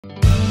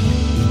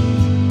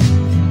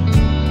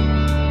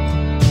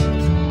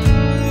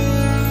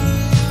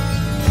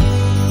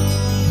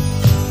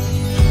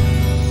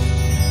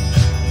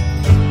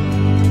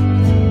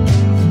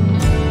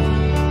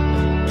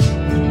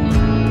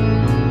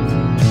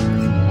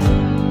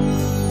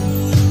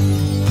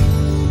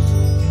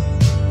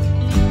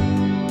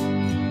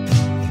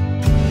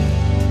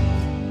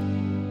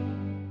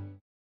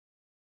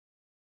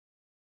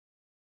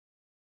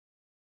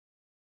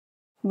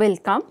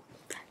Welcome.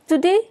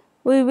 Today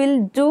we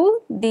will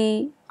do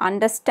the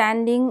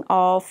understanding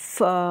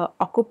of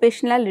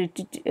occupational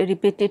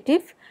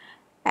repetitive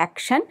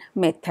action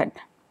method.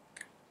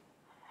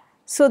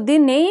 So, the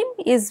name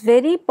is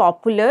very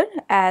popular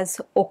as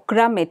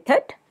OCRA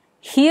method.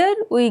 Here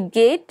we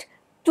get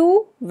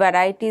two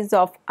varieties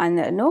of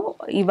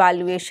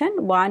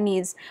evaluation. One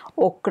is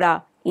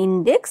OCRA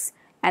index,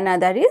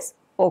 another is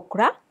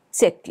OCRA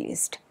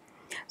checklist.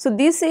 So,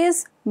 this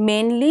is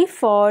mainly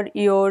for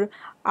your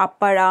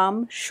upper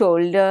arm,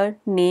 shoulder,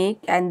 neck,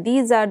 and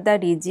these are the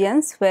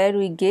regions where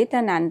we get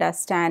an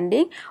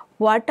understanding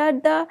what are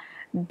the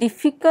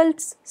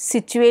difficult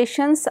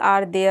situations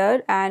are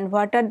there and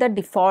what are the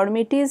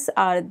deformities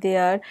are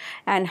there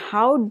and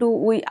how do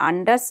we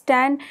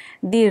understand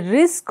the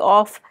risk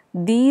of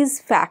these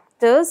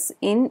factors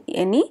in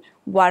any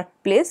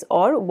workplace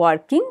or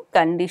working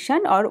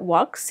condition or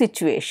work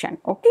situation.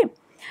 Okay.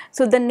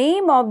 So, the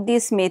name of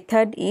this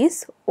method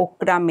is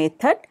OCRA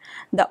method,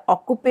 the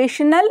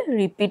Occupational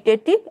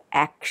Repetitive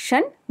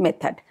Action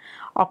Method.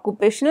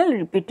 Occupational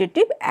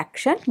Repetitive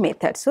Action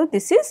Method. So,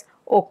 this is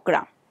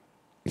OCRA.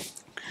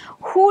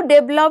 Who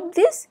developed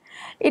this?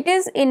 It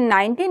is in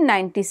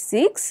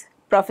 1996,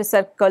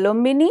 Professor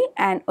Colombini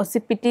and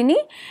Ocipitini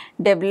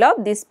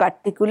developed this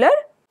particular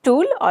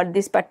tool or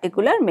this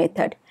particular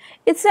method.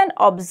 It is an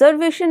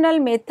observational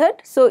method.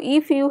 So,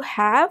 if you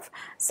have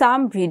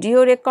some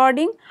video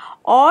recording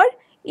or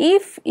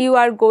if you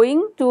are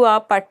going to a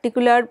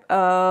particular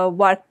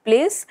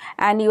workplace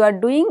and you are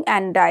doing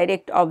an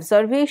direct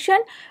observation,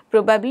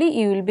 probably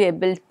you will be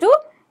able to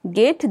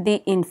get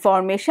the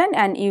information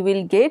and you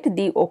will get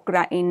the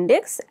OCRA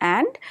index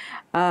and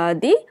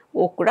the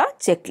OCRA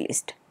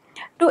checklist.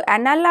 To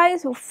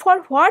analyze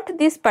for what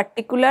this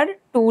particular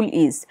tool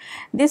is.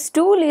 This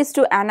tool is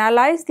to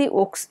analyze the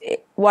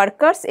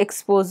worker's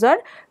exposure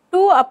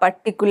to a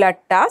particular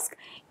task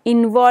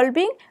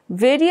involving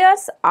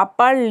various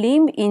upper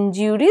limb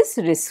injuries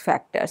risk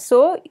factors.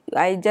 So,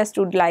 I just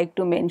would like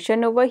to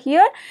mention over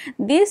here,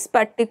 this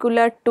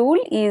particular tool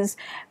is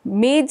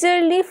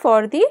majorly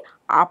for the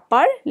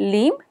upper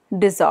limb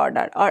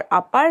disorder or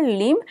upper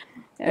limb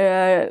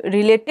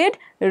related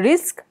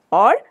risk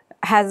or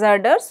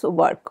hazardous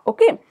work.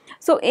 Okay.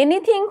 So,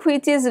 anything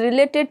which is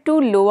related to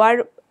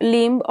lower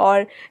limb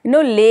or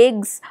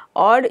legs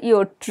or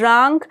your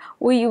trunk,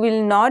 we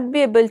will not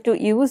be able to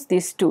use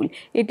this tool.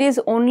 It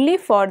is only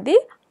for the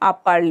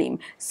upper limb.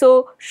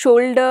 So,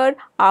 shoulder,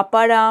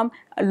 upper arm,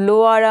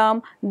 lower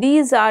arm,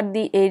 these are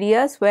the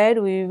areas where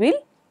we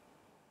will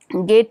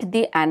get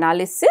the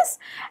analysis,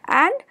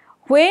 and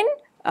when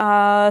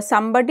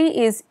somebody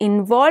is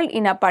involved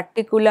in a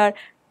particular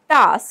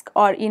task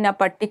or in a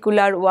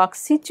particular work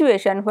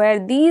situation where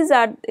these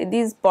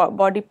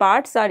body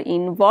parts are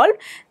involved,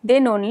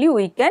 then only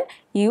we can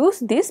use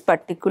this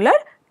particular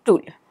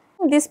tool.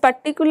 This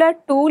particular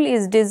tool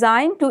is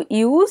designed to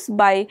use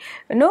by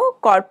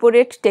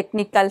corporate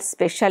technical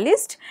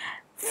specialists.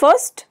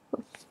 First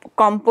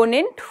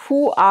component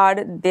who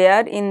are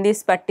there in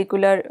this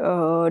particular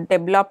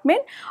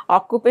development,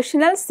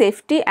 occupational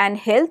safety and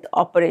health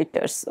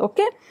operators.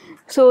 Okay.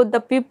 So, the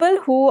people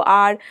who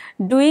are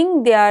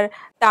doing their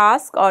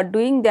task or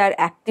doing their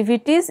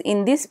activities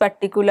in this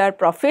particular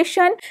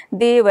profession,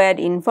 they were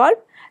involved.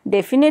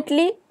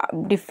 Definitely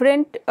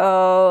different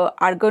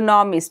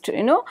ergonomists,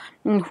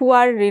 who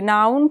are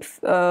renowned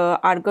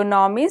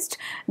ergonomists,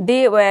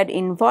 they were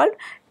involved.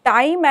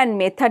 Time and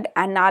method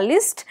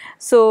analyst.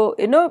 So,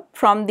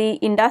 from the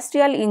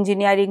industrial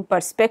engineering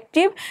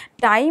perspective,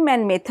 time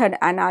and method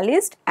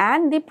analyst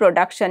and the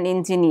production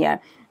engineer,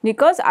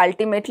 because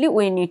ultimately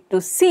we need to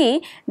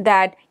see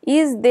that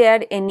is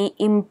there any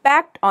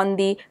impact on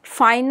the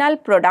final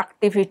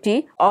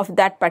productivity of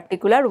that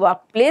particular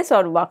workplace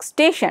or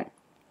workstation.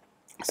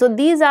 So,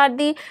 these are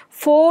the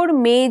four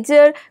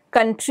major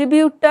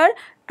contributor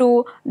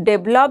to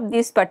develop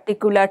this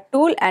particular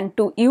tool and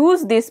to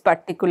use this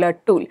particular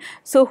tool.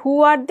 So,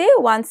 who are they?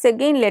 Once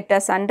again, let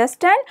us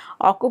understand: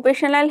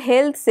 occupational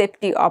health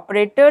safety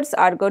operators,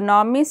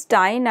 ergonomists,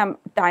 time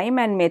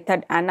and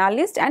method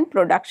analysts and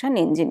production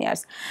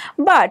engineers.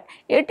 But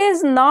it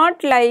is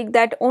not like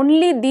that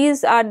only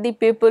these are the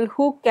people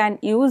who can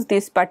use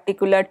this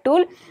particular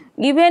tool.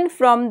 Even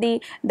from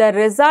the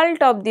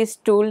result of this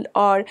tool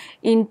or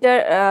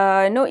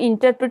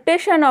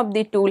interpretation of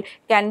the tool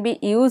can be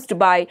used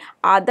by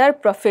other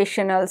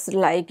professionals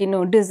like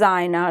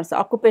designers,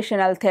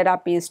 occupational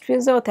therapists,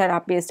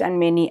 physiotherapists and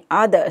many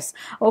others.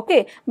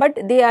 Okay, but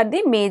they are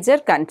the major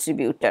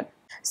contributor.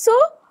 So,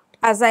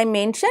 as I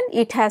mentioned,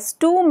 it has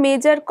two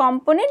major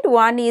components.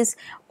 One is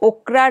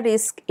OCRA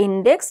risk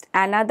index,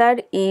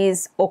 another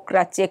is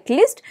OCRA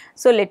checklist.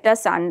 So, let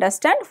us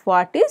understand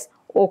what is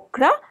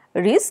OCRA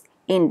risk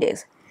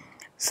index.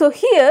 So,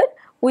 here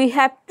we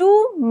have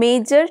two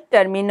major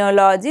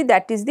terminology,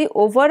 that is the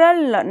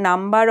overall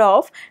number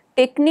of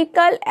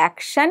technical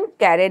action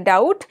carried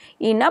out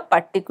in a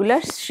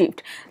particular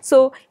shift.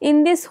 So,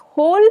 in this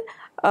whole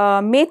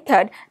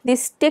method,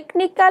 these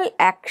technical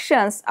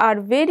actions are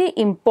very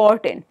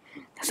important.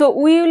 So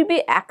we will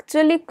be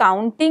actually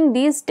counting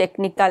these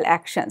technical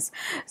actions.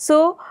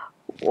 So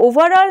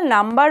overall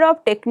number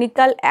of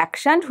technical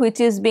actions which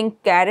is being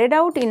carried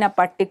out in a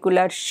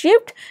particular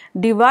shift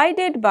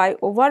divided by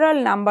overall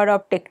number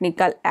of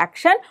technical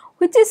action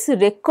which is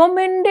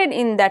recommended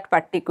in that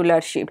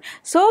particular shift.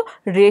 So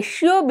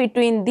ratio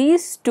between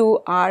these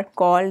two are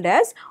called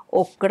as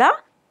OCRA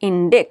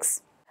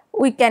index.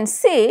 We can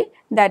say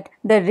that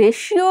the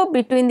ratio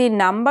between the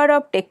number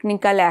of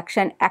technical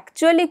action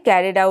actually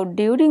carried out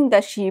during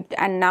the shift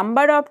and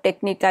number of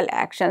technical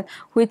actions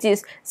which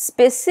is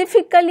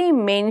specifically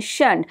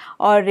mentioned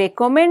or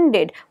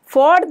recommended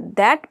for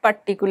that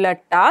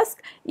particular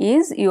task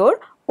is your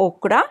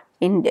OCRA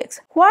index.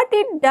 What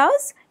it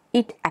does?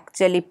 It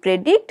actually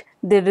predicts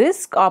the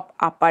risk of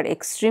upper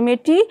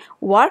extremity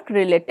work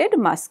related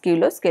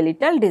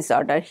musculoskeletal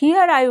disorder.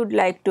 Here I would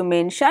like to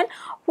mention,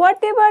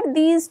 whatever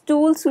these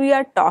tools we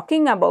are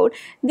talking about,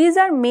 these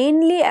are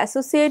mainly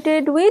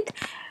associated with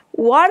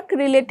work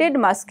related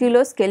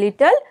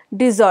musculoskeletal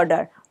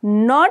disorder,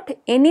 not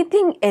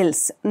anything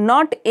else,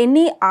 not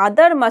any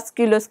other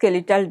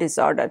musculoskeletal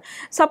disorder.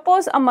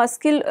 Suppose a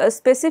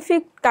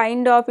specific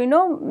kind of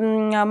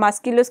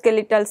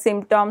musculoskeletal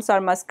symptoms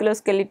or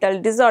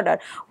musculoskeletal disorder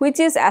which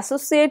is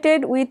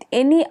associated with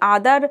any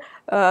other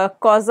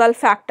causal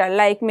factor,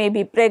 like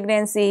maybe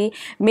pregnancy,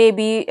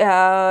 maybe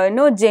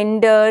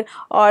gender,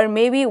 or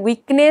maybe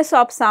weakness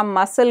of some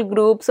muscle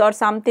groups or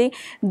something,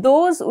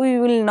 those we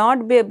will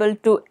not be able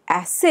to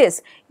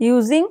assess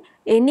using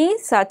any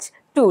such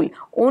tool,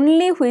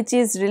 only which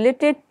is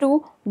related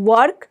to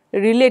work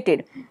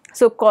related.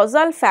 So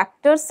causal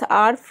factors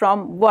are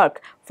from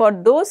work. For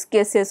those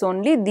cases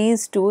only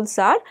these tools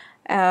are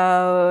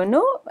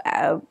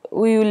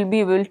we will be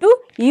able to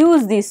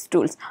use these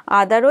tools,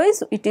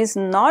 otherwise it is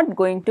not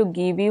going to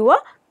give you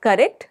a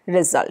correct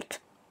result.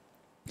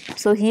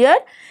 So here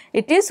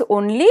it is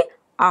only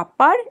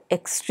upper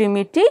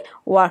extremity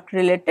work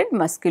related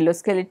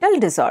musculoskeletal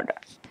disorder.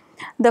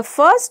 The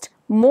first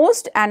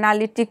most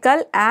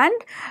analytical and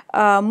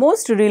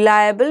most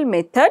reliable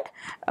method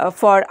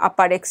for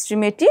upper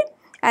extremity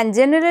and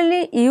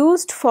generally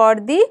used for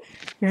the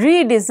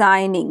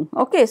redesigning.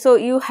 Okay, so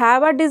you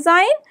have a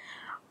design,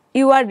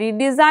 you are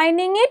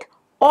redesigning it,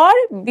 or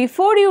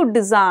before you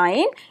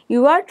design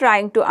you are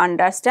trying to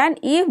understand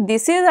if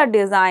this is a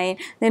design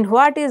then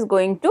what is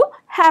going to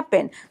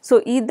happen.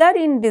 So either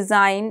in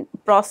design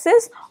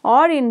process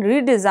or in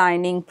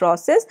redesigning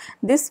process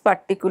this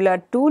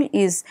particular tool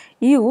is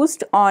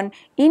used on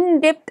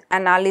in-depth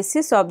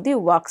analysis of the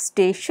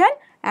workstation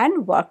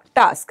and work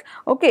task.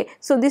 Okay,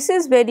 so this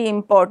is very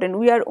important.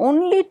 We are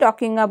only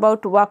talking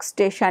about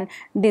workstation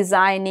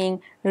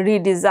designing,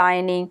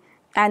 redesigning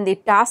and the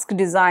task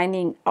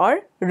designing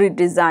or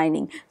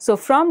redesigning. So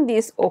from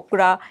this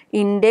OCRA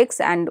index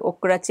and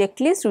OCRA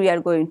checklist we are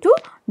going to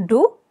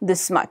do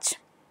this much.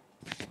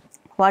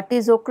 What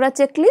is OCRA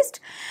checklist?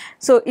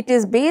 So it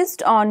is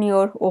based on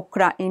your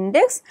OCRA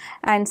index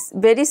and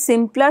very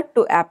simpler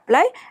to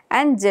apply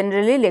and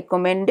generally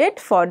recommended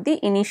for the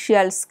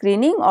initial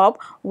screening of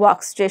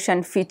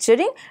workstation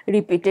featuring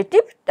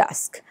repetitive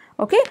task.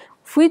 Okay,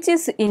 which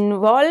is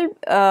involve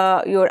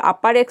your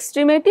upper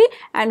extremity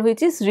and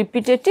which is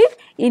repetitive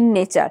in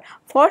nature.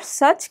 For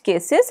such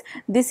cases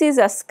this is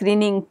a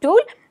screening tool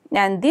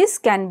and this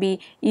can be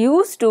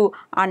used to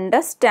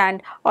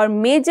understand or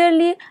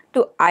majorly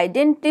to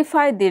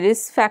identify the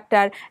risk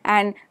factor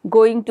and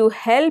going to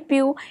help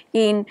you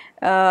in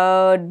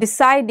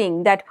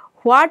deciding that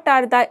what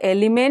are the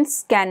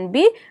elements can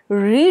be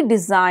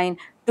redesigned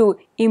to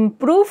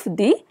improve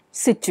the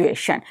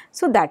situation.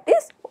 So that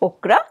is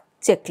OCRA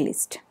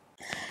checklist.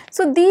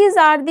 So these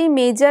are the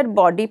major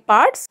body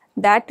parts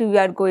that we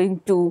are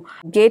going to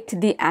get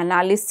the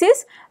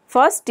analysis.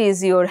 First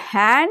is your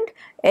hand,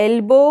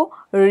 elbow,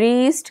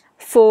 wrist,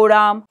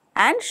 forearm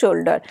and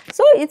shoulder.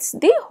 So it's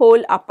the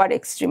whole upper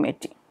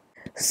extremity.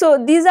 So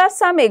these are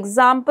some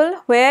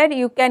example where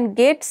you can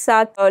get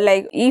such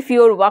like if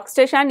your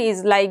workstation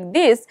is like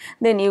this,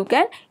 then you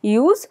can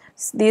use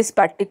this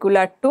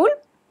particular tool.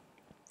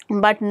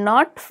 But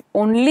not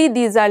only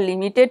these are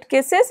limited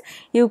cases,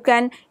 you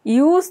can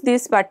use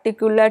this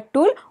particular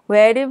tool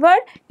wherever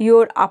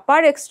your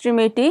upper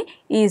extremity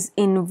is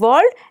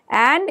involved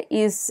and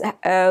is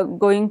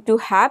going to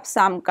have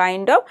some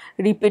kind of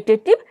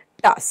repetitive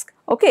task.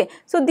 Okay,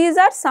 so these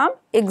are some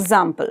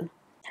example.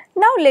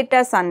 Now let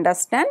us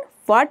understand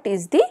what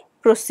is the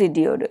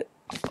procedure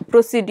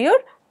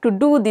to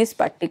do this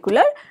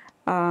particular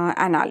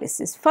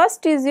analysis.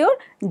 First is your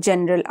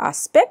general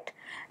aspect,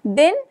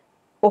 then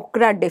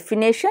OCRA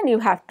definition, you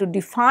have to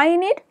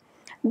define it,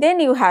 then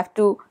you have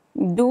to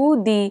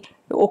do the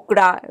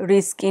OCRA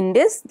risk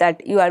index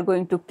that you are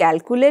going to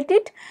calculate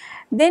it,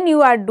 then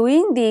you are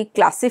doing the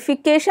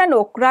classification,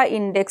 OCRA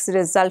index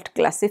result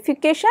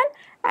classification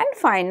and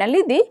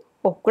finally the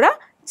OCRA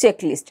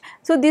checklist.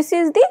 So this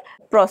is the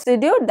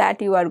procedure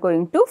that you are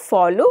going to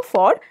follow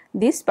for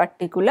this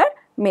particular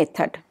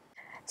method.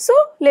 So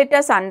let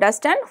us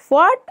understand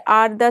what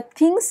are the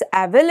things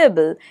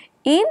available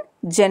in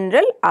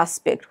general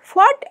aspect.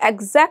 What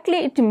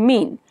exactly it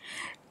mean?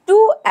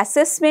 two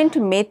assessment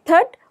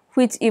method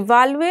which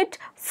evaluate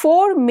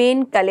 4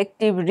 main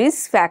collective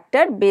risk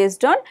factor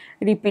based on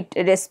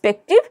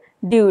respective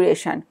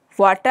duration.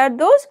 What are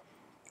those?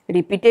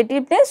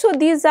 Repetitiveness. So,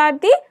 these are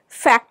the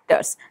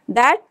factors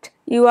that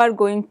you are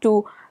going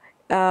to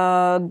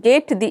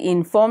get the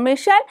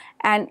information,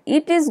 and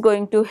it is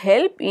going to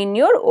help in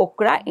your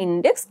OCRA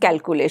index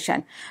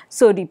calculation.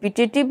 So,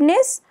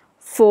 repetitiveness,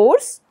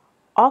 force,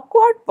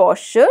 awkward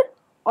posture,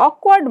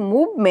 awkward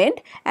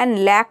movement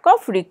and lack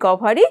of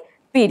recovery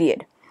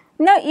period.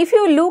 Now, if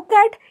you look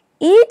at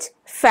each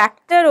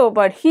factor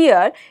over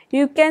here,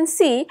 you can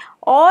see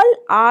all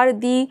are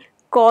the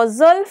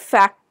causal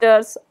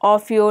factors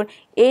of your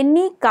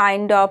any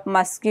kind of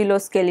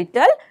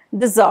musculoskeletal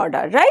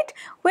disorder, right?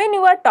 When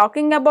you are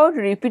talking about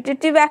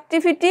repetitive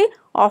activity,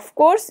 of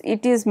course,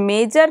 it is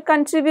major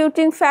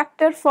contributing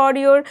factor for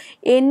your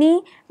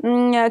any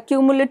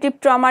cumulative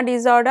trauma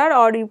disorder,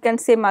 or you can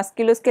say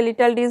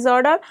musculoskeletal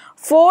disorder.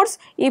 Force,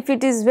 if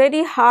it is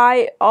very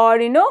high, or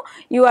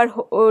you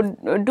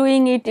are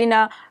doing it in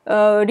a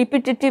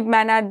repetitive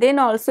manner, then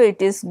also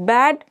it is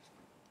bad.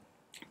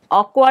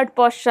 Awkward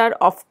posture,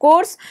 of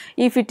course,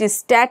 if it is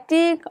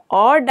static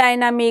or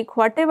dynamic,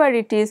 whatever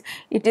it is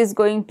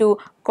going to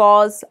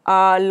cause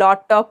a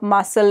lot of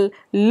muscle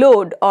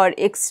load or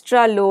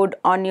extra load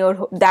on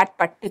your that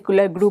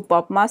particular group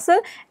of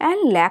muscle,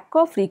 and lack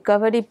of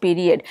recovery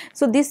period.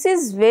 So, this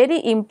is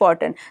very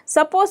important.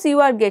 Suppose you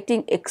are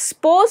getting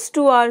exposed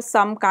to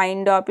some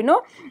kind of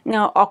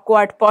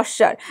awkward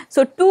posture.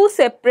 So, two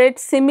separate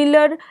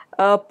similar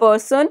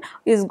person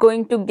is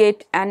going to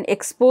get an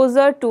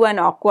exposure to an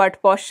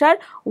awkward posture.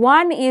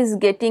 One is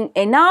getting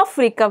enough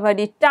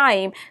recovery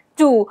time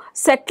to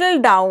settle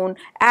down,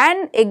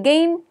 and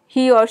again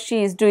he or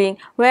she is doing,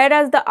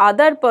 whereas the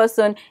other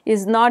person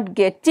is not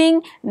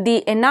getting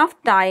the enough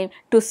time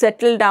to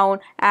settle down,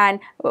 and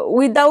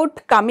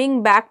without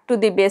coming back to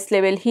the base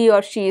level he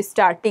or she is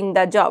starting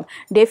the job.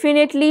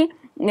 Definitely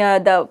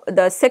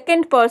the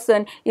second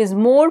person is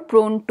more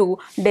prone to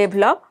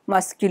develop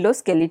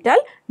musculoskeletal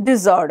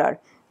disorder,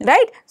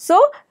 right?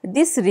 So,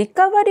 this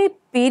recovery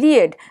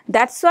period,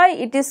 that's why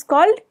it is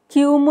called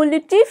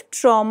cumulative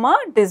trauma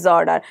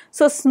disorder.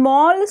 So,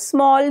 small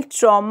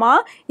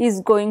trauma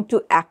is going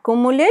to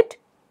accumulate,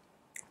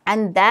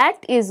 and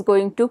that is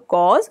going to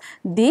cause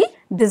the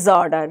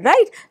disorder,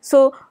 right?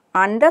 So,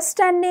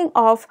 understanding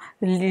of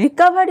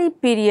recovery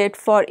period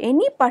for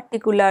any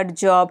particular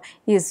job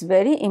is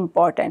very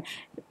important.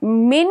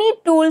 Many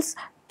tools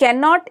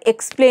cannot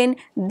explain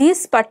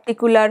this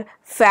particular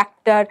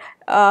factor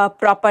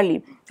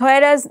properly,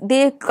 whereas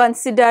they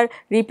consider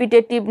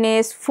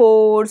repetitiveness,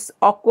 force,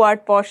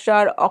 awkward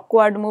posture,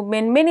 awkward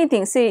movement, many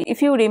things. Say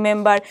if you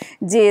remember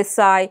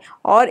JSI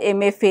or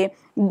MFA,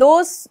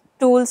 those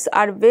tools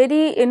are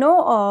very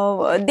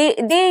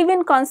they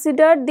even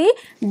consider the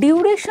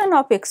duration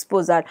of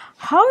exposure.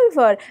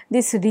 However,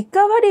 this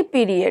recovery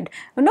period,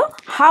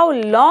 how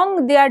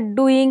long they are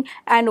doing,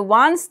 and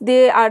once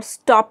they are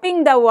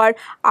stopping the work,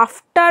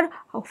 after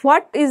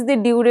what is the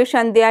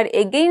duration they are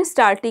again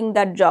starting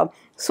that job,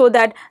 so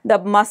that the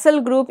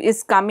muscle group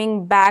is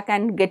coming back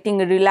and getting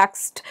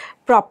relaxed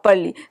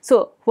properly.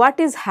 So, what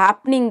is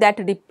happening that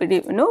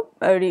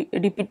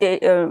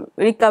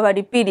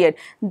recovery period,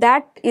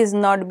 that is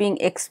not being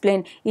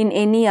explained in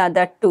any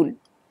other tool.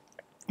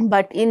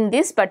 But in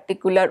this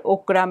particular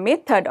OCRA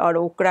method or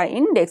OCRA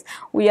index,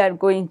 we are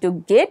going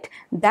to get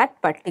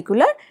that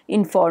particular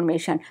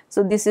information.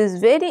 So, this is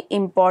very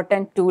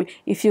important tool.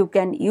 If you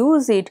can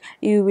use it,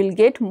 you will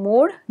get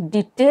more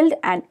detailed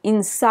and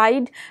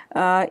insightful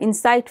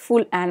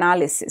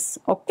analysis.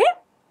 Okay.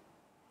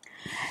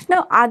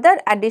 Now, other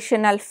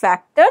additional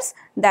factors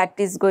that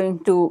is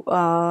going to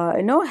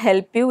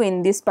help you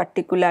in this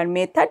particular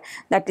method,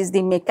 that is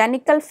the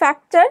mechanical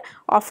factor,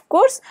 of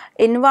course,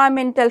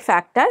 environmental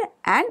factor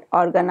and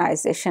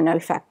organizational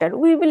factor.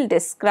 We will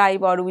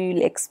describe, or we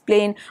will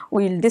explain,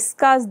 we will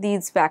discuss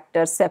these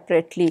factors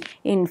separately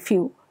in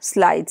few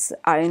slides,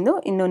 or in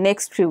the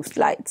next few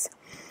slides.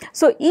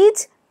 So,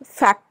 each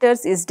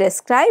factors is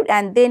described,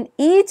 and then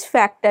each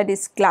factor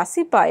is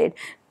classified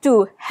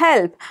to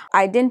help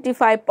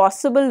identify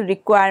possible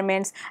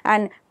requirements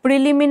and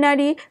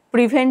preliminary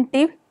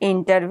preventive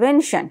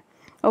intervention.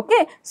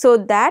 Okay. So,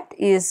 that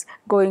is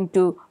going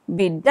to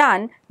be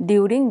done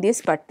during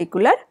this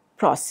particular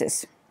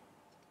process.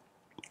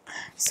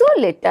 So,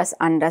 let us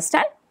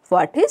understand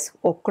what is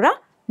OCRA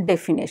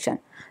definition.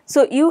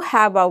 So, you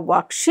have a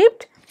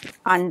worksheet,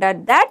 under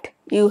that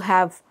you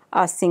have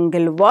a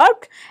single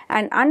work,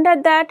 and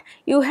under that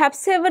you have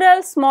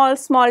several small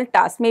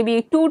tasks,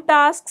 maybe 2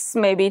 tasks,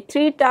 maybe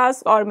 3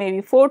 tasks, or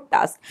maybe 4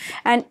 tasks,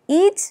 and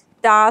each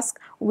task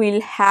will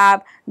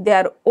have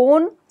their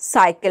own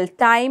cycle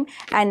time,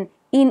 and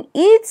in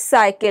each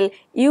cycle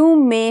you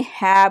may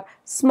have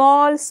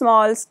small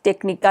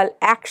technical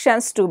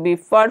actions to be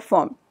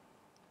performed.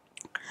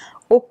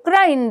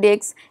 OCRA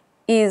index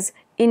is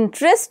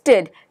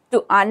interested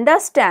to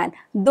understand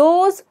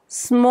those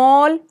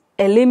small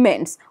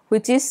elements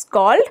which is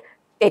called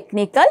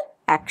technical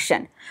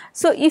action.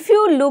 So, if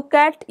you look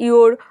at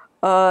your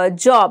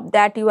job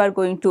that you are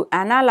going to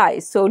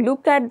analyze. So,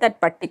 look at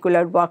that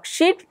particular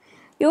worksheet,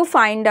 you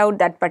find out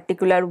that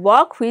particular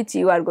work which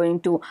you are going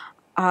to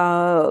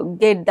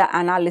get the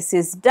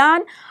analysis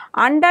done.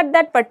 Under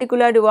that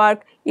particular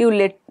work,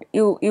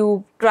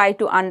 you try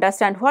to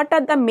understand what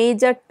are the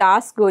major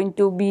tasks going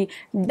to be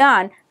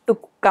done to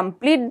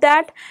complete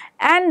that,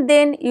 and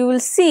then you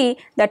will see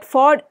that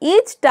for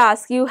each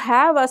task you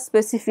have a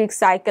specific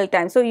cycle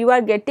time. So, you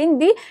are getting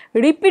the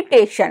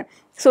repetition.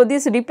 So,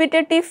 this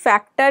repetitive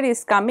factor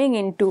is coming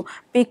into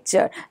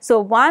picture. So,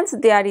 once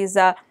there is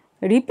a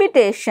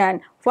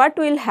repetition, what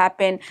will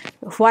happen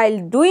while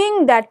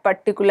doing that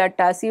particular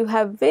task, you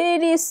have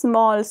very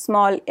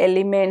small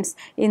elements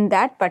in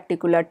that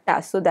particular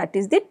task. So, that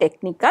is the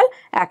technical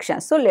action.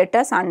 So, let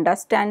us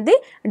understand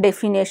the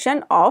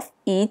definition of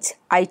each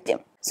item.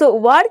 So,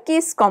 work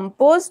is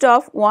composed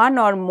of one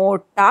or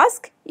more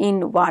tasks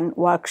in one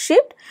work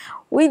shift.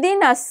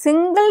 Within a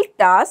single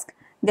task,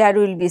 there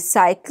will be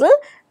cycle,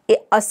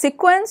 a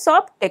sequence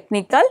of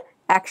technical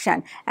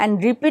action,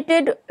 and it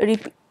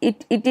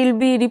will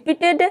be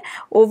repeated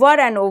over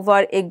and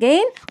over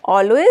again,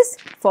 always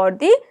for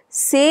the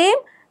same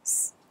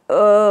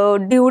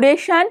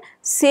duration,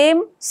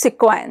 same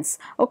sequence.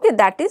 Okay,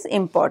 that is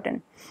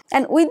important.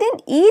 And within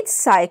each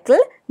cycle,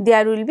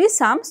 there will be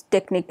some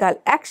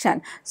technical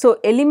action. So,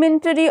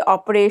 elementary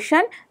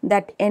operation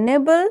that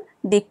enable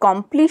the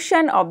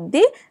completion of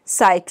the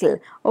cycle.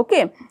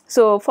 Okay.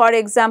 So, for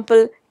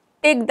example,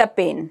 take the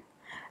pen,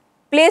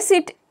 place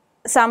it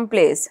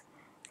someplace,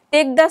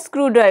 take the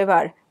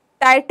screwdriver,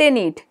 tighten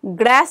it,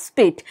 grasp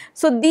it.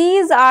 So,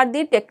 these are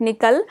the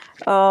technical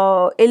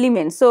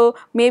elements. So,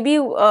 maybe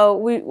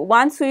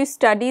once we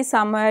study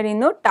somewhere,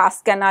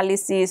 task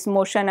analysis,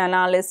 motion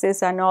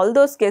analysis and all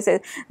those cases,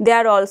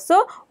 there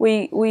also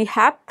we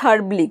have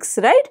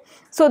thermalics, right.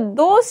 So,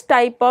 those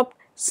type of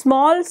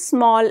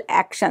small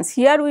actions,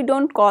 here we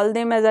do not call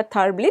them as a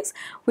thermalics,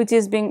 which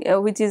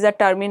is a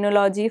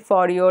terminology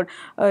for your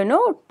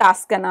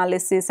task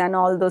analysis and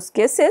all those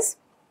cases,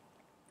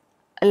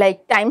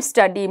 like time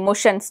study,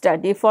 motion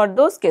study, for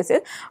those cases,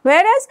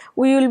 whereas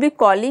we will be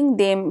calling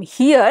them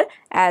here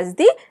as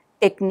the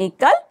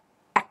technical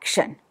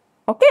action.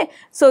 Okay.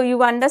 So,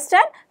 you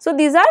understand. So,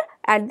 these are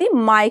at the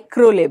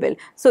micro level.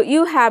 So,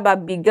 you have a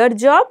bigger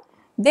job,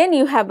 then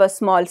you have a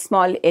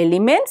small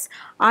elements.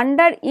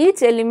 Under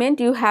each element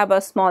you have a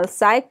small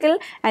cycle,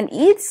 and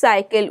each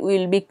cycle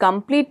will be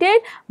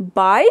completed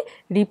by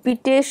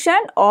repetition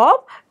of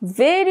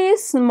very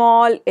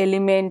small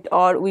element,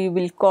 or we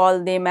will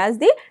call them as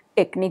the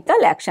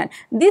technical action.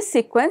 This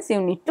sequence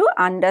you need to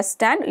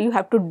understand, you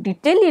have to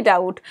detail it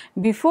out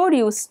before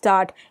you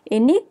start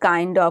any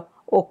kind of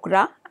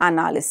OCRA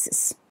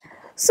analysis.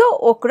 So,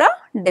 OCRA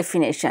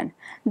definition.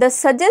 The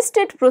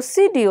suggested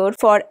procedure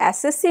for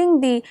assessing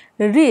the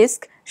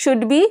risk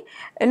should be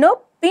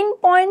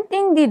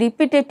pinpointing the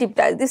repetitive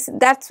task.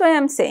 That's why I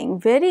am saying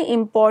very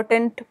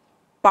important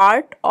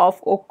part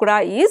of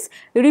OCRA is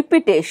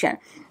repetition.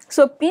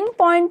 So,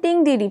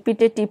 pinpointing the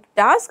repetitive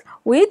task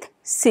with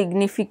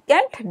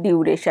significant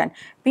duration.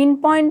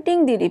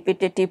 Pinpointing the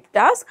repetitive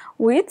task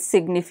with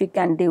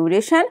significant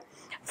duration.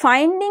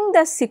 Finding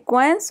the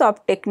sequence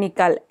of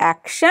technical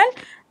action,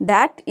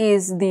 that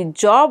is the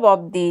job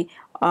of the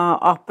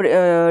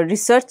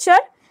researcher.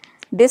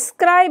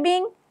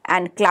 Describing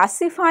and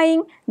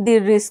classifying the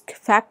risk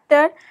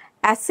factor.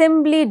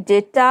 Assembly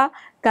data,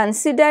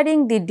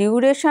 considering the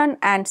duration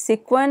and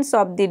sequence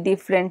of the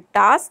different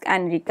tasks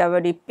and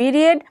recovery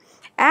period,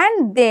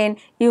 and then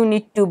you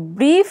need to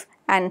brief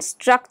and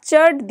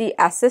structure the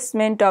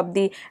assessment of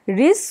the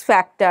risk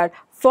factor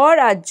for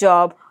a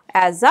job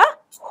as a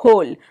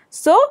whole.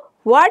 So,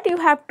 what you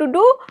have to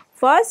do?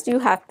 First, you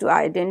have to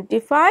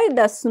identify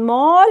the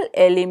small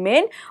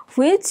element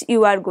which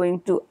you are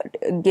going to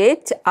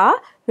get a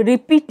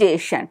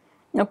repetition.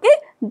 Okay,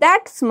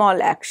 that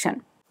small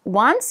action.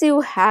 Once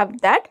you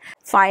have that,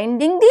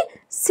 finding the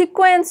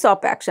sequence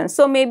of action.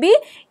 So, maybe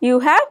you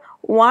have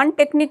one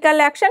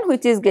technical action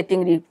which is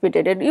getting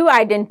repeated, you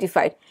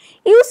identified.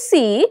 You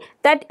see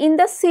that in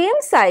the same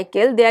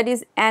cycle there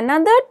is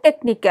another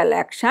technical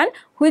action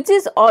which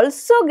is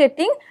also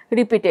getting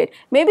repeated.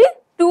 Maybe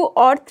 2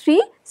 or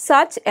 3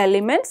 such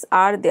elements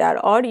are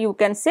there, or you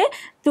can say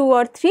 2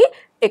 or 3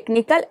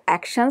 technical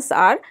actions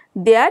are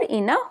there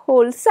in a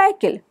whole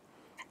cycle.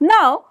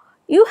 Now,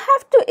 you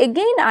have to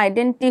again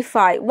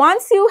identify,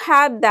 once you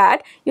have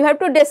that, you have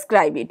to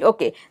describe it.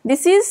 Okay,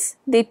 this is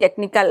the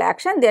technical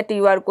action that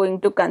you are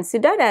going to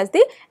consider as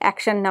the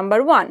action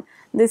number 1.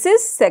 This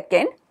is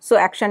second, so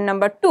action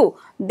number 2,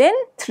 then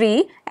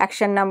 3,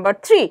 action number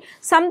 3,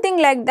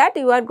 something like that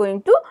you are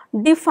going to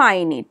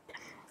define it.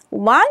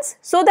 Once,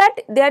 so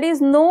that there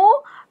is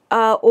no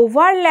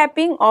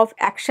overlapping of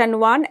action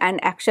 1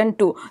 and action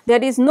 2.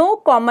 There is no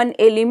common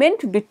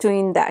element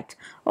between that.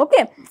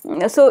 Okay.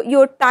 So,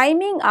 your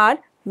timing are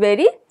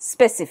very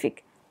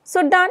specific.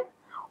 So, done.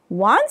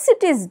 Once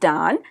it is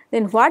done,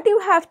 then what you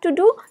have to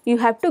do? You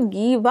have to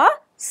give a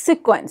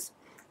sequence.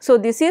 So,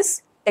 this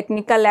is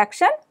technical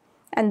action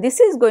and this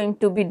is going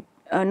to be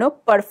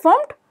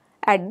performed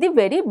at the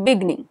very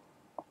beginning.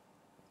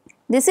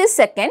 This is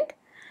second,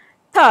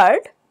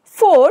 third,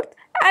 fourth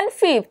and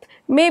fifth.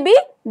 Maybe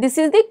this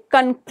is the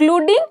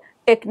concluding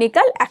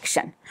technical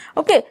action.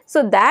 Okay,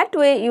 so that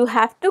way you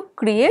have to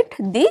create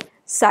the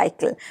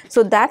cycle.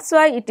 So that's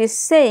why it is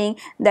saying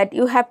that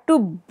you have to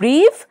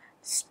brief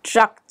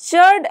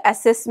structured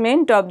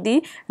assessment of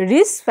the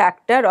risk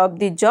factor of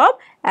the job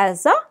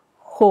as a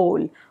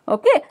whole.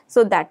 Okay,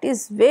 so that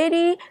is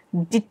very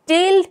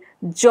detailed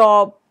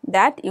job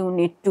that you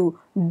need to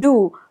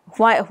do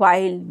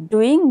while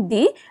doing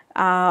the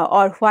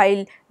or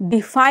while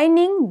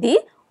defining the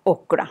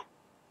OCRA.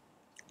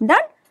 Done.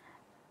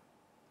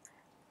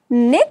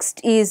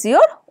 Next is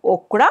your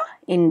OCRA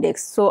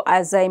index. So,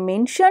 as I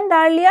mentioned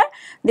earlier,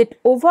 that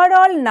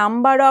overall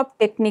number of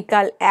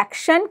technical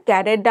action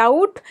carried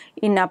out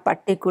in a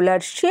particular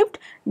shift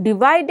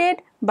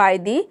divided by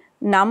the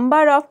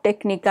number of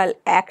technical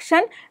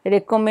action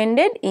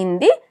recommended in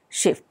the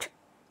shift.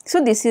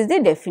 So, this is the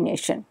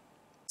definition.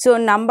 So,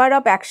 number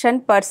of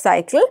action per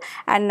cycle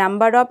and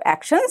number of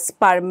actions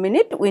per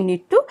minute we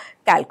need to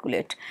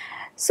calculate.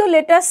 So,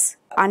 let us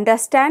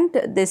understand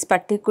this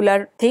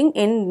particular thing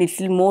in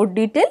little more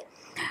detail.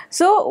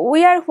 So,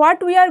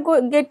 what we are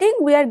getting?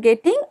 We are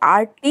getting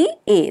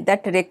RTA,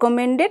 that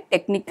recommended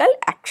technical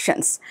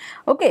actions.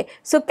 Okay.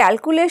 So,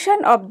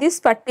 calculation of this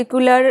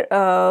particular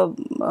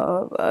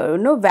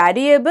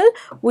variable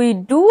we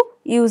do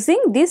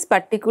using this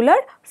particular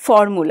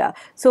formula.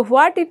 So,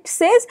 what it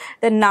says,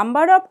 the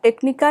number of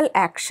technical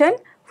action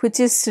which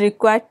is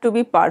required to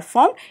be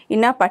performed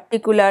in a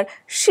particular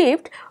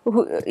shift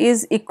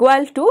is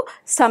equal to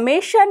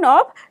summation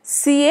of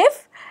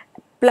CF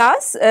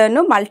plus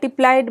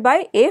multiplied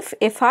by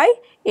FFI,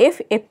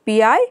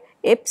 FFPI,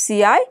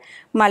 FCI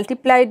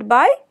multiplied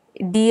by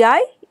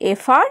DI,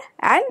 FR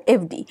and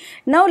FD.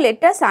 Now,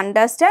 let us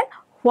understand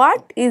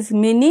what is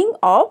meaning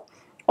of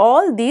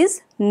all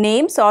these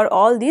names or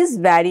all these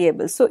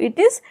variables. So, it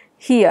is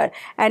here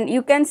and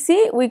you can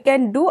see we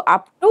can do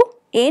up to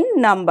n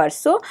numbers.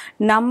 So,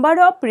 number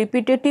of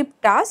repetitive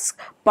tasks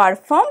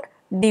performed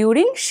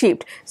during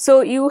shift.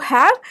 So, you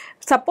have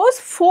suppose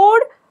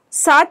 4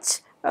 such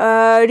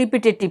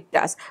repetitive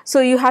tasks. So,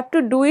 you have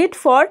to do it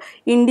for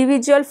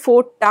individual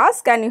 4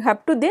 tasks and you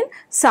have to then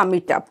sum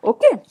it up.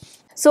 Okay.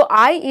 So,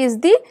 I is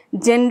the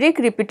generic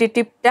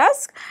repetitive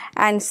task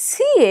and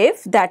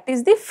CF, that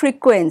is the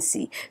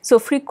frequency. So,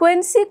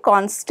 frequency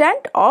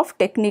constant of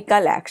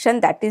technical action,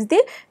 that is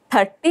the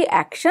 30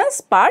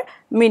 actions per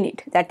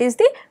minute, that is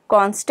the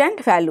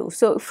constant value.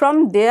 So,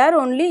 from there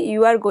only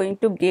you are going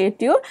to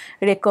get your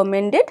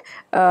recommended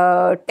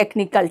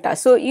technical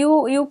task. So,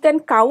 you can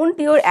count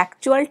your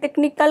actual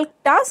technical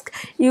task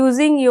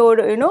using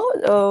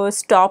your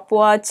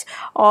stopwatch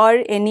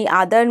or any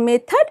other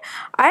method,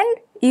 and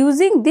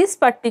using this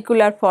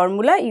particular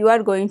formula you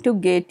are going to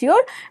get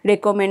your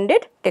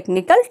recommended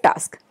technical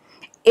task.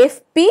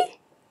 FP,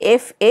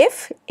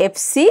 FF,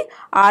 FC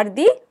are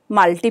the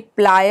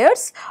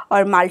multipliers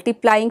or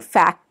multiplying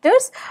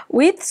factors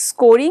with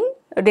scoring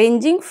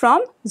ranging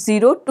from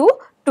 0 to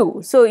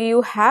 2. So,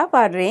 you have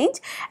a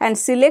range and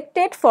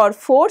selected for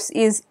force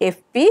is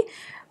FP,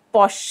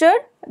 posture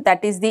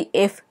that is the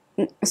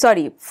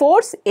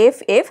force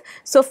FF.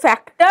 So,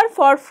 factor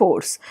for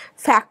force,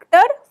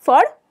 factor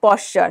for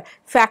posture,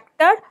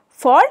 factor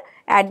for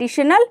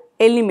additional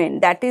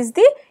element, that is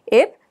the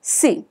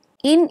FC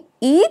in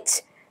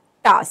each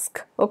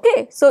task.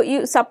 Okay. So,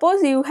 you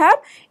suppose you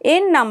have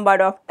n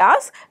number of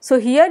tasks. So,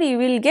 here you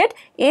will get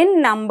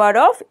n number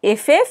of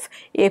FF,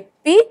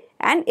 FP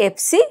and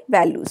FC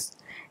values.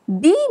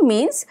 D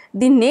means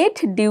the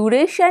net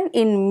duration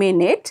in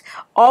minutes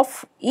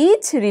of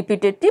each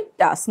repetitive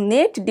task,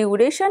 net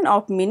duration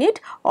of minute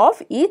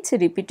of each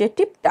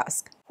repetitive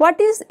task. What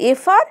is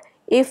FR?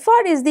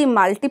 FR is the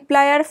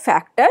multiplier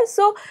factor.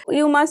 So,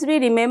 you must be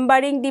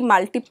remembering the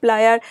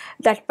multiplier,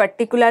 that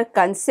particular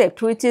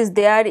concept which is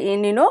there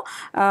in in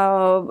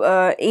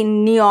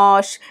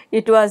NIOSH,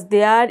 it was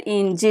there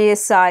in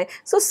JSI.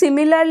 So,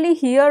 similarly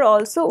here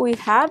also we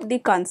have the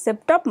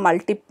concept of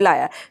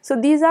multiplier. So,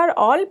 these are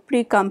all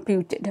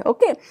pre-computed.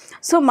 Okay.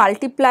 So,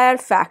 multiplier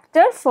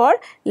factor for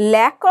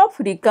lack of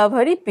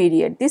recovery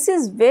period. This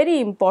is very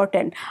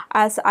important.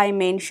 As I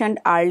mentioned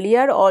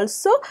earlier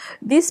also,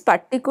 this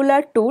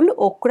particular tool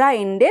OCRA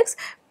index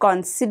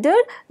consider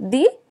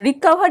the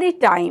recovery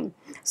time.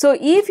 So,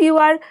 if you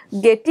are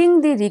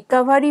getting the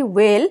recovery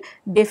well,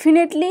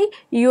 definitely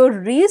your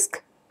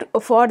risk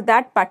for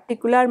that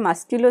particular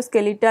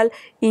musculoskeletal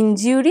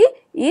injury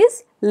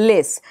is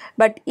less.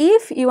 But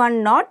if you are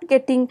not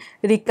getting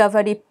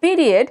recovery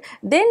period,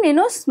 then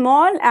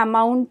small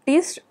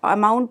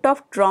amount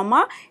of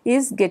trauma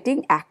is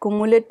getting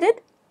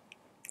accumulated,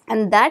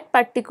 and that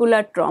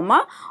particular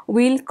trauma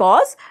will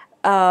cause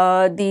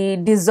the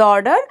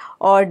disorder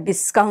or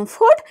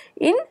discomfort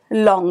in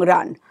long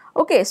run.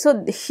 Okay,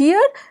 so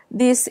here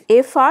this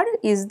FR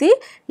is the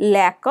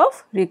lack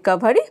of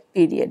recovery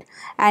period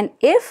and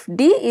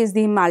FD is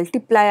the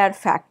multiplier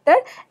factor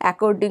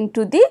according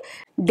to the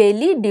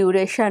daily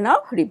duration of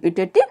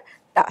repetitive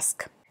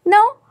task.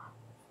 Now,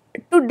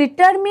 To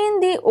determine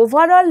the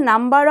overall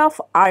number of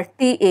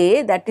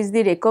RTA, that is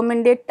the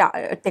recommended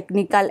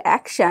technical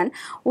action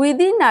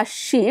within a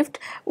shift,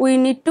 we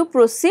need to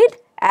proceed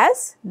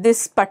as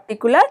this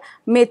particular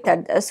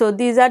method. So,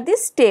 these are the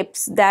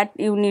steps that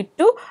you need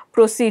to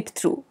proceed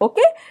through.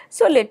 Okay.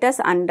 So, let us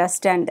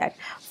understand that.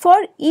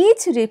 For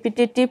each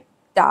repetitive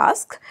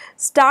task,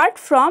 start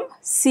from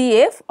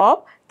CF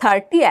of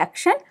 30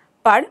 action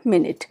per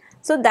minute.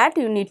 So, that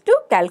you need to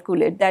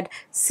calculate, that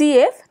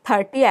CF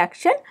 30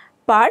 action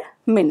per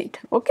minute.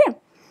 Okay.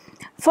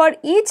 For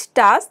each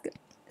task,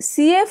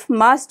 CF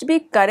must be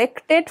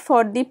corrected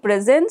for the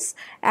presence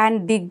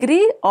and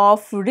degree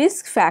of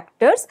risk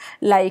factors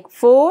like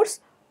force,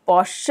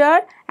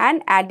 posture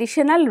and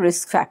additional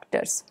risk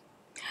factors.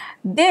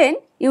 Then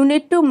you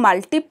need to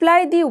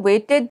multiply the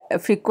weighted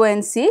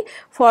frequency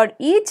for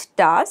each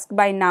task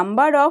by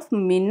number of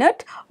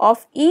minutes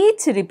of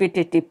each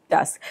repetitive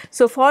task.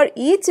 So, for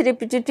each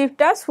repetitive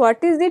task,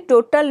 what is the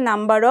total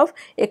number of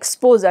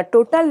exposure,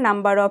 total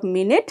number of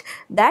minutes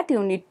that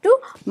you need to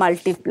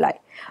multiply.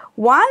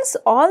 Once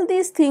all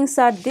these things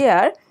are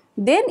there,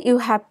 then you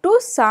have to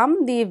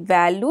sum the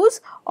values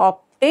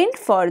obtained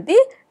for the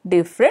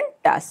different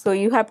tasks. So,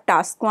 you have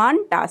task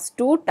 1, task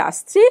 2,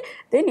 task 3,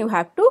 then you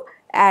have to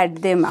add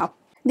them up.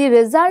 The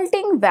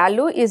resulting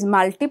value is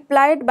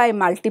multiplied by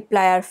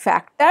multiplier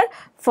factor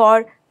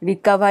for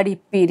recovery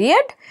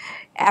period.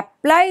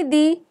 Apply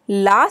the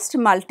last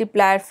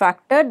multiplier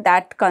factor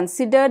that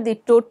consider the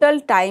total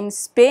time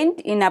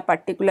spent in a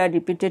particular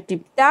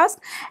repetitive task,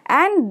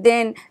 and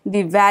then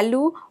the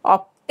value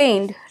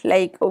obtained,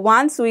 like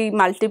once we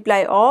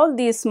multiply all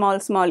these small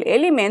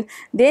elements,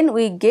 then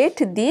we get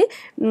the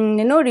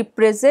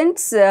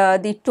represents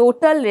the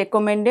total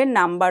recommended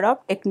number of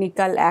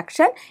technical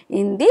action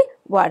in the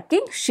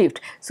working shift.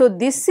 So,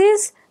 this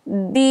is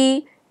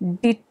the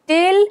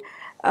detailed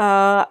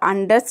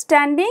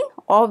understanding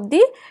of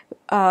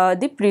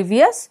the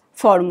previous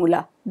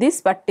formula,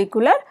 this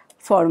particular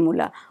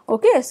formula.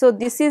 Okay. So,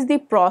 this is the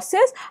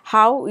process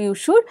how you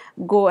should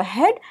go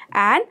ahead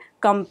and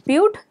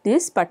compute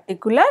this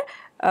particular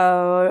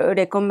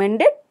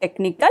recommended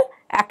technical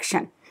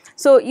action.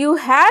 So, you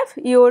have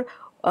your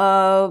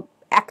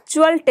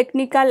actual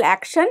technical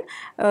action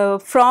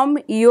from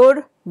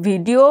your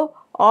video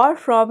or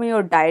from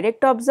your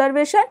direct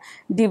observation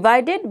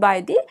divided by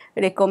the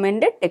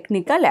recommended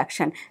technical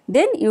action.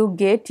 Then you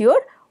get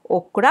your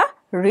OCRA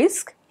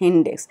risk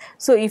index.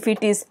 So, if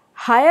it is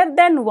higher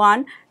than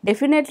 1,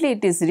 definitely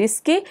it is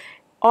risky,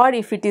 or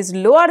if it is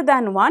lower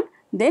than 1,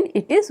 then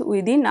it is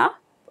within a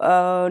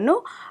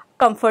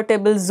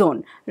comfortable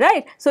zone,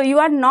 right. So, you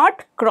are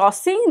not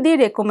crossing the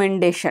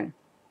recommendation.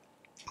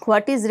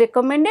 What is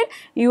recommended,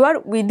 you are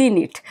within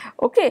it,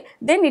 okay,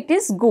 then it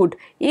is good.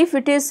 If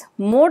it is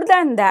more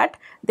than that,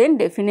 then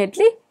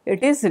definitely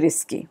it is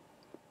risky.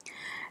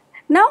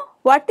 Now,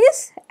 what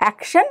is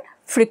action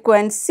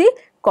frequency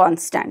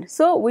constant?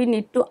 So, we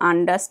need to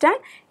understand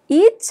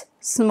each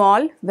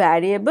small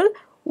variable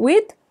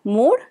with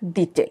more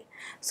detail.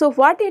 So,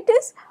 what it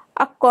is?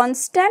 A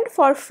constant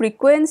for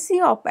frequency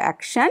of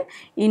action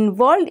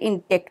involved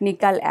in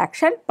technical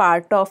action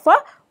part of a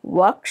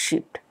work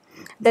shift.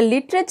 The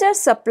literature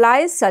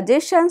supplies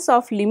suggestions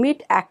of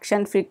limit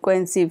action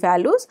frequency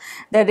values.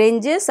 The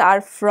ranges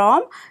are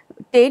from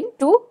 10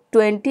 to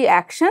 20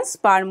 actions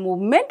per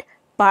movement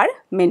per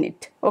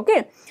minute.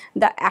 Okay.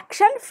 The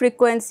action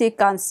frequency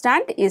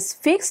constant is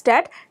fixed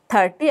at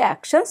 30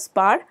 actions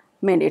per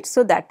minute.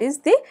 So, that is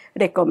the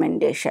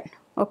recommendation.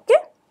 Okay.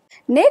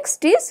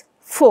 Next is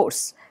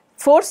force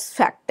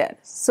factor.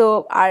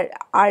 So, our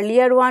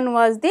earlier one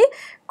was the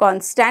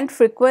constant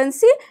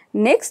frequency,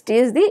 next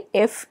is the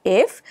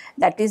FF,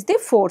 that is the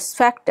force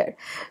factor.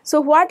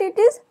 So, what it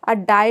is? A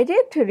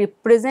direct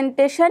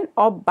representation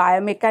of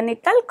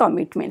biomechanical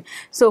commitment.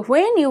 So,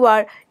 when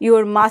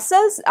your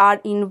muscles are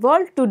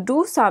involved to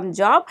do some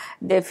job,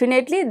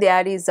 definitely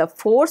there is a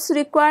force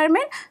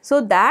requirement.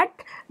 So, that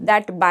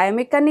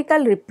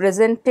biomechanical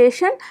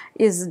representation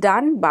is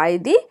done by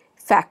the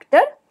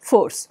factor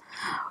force.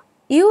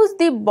 Use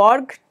the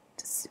Borg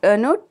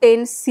 10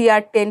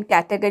 CR10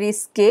 category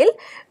scale,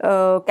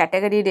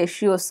 category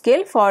ratio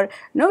scale for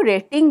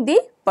rating the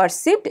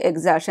perceived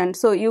exertion.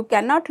 So, you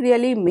cannot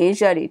really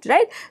measure it,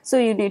 right. So,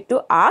 you need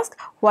to ask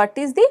what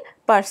is the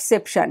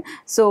perception.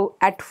 So,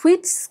 at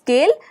which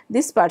scale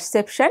this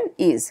perception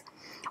is.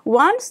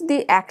 Once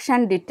the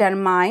action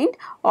determined,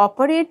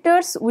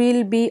 operators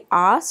will be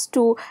asked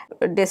to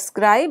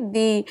describe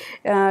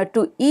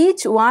to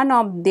each one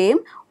of them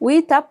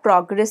with a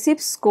progressive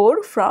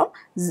score from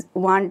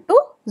 1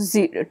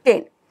 to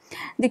 10.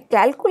 The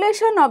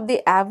calculation of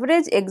the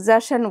average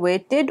exertion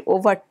weighted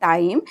over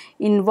time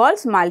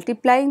involves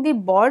multiplying the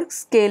Borg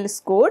scale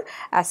score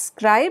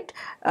ascribed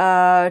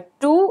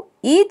to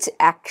each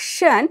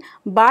action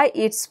by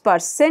its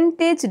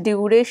percentage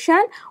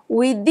duration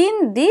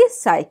within the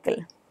cycle.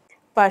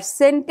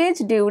 Percentage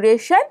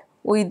duration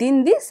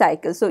within the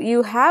cycle. So,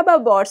 you have a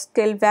Borg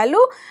scale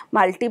value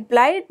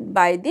multiplied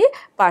by the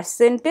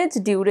percentage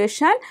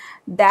duration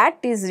that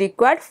is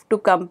required to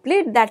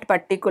complete that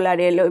particular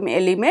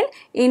element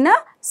in a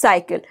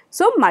cycle.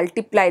 So,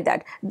 multiply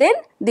that, then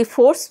the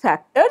force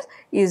factor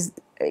is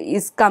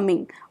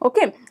coming.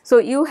 Okay. So,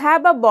 you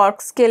have a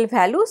Borg scale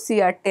value,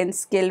 CR10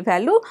 scale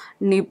value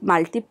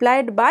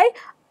multiplied by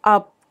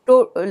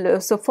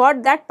so for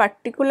that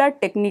particular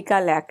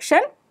technical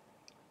action,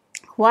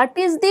 what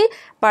is the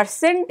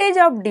percentage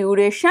of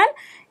duration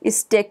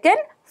is taken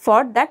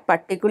for that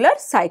particular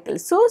cycle.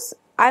 So,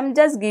 I am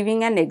just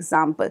giving an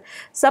example.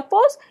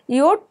 Suppose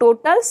your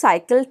total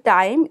cycle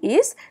time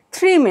is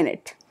 3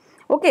 minutes.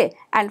 Okay,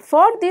 and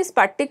for this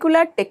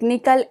particular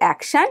technical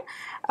action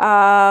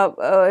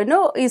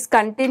is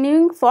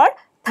continuing for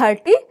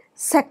 30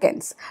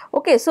 seconds.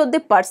 Okay, so the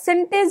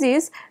percentage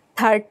is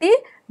 30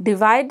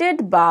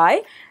 divided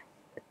by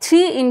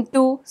 3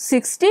 into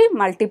 60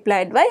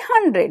 multiplied by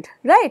 100,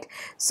 right.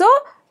 So,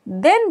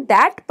 then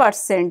that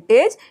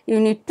percentage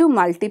you need to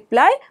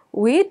multiply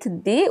with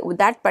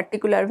that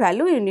particular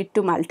value, you need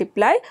to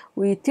multiply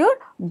with your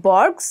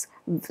Borg's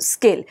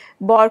scale,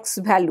 Borg's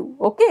value.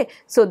 Okay.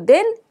 So,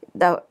 then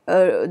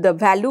the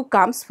value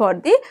comes for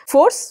the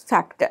force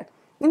factor.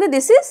 Okay,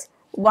 this is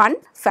one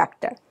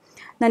factor.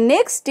 The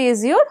next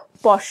is your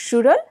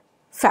postural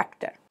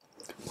factor.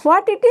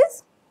 What it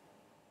is?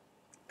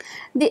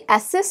 The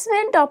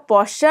assessment of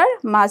posture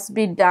must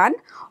be done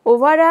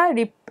over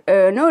a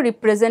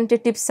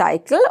representative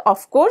cycle.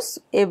 Of course,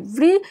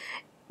 every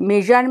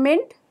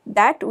measurement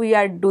that we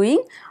are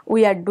doing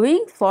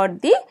for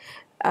the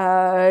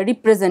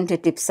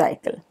representative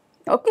cycle.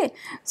 Okay.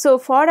 So,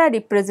 for a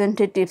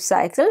representative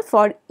cycle,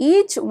 for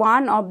each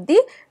one of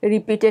the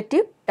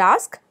repetitive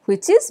task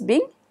which is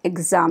being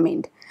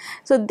examined.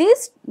 So,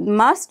 this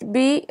must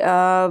be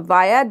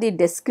via the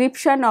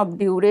description of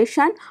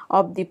duration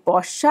of the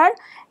posture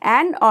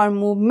and or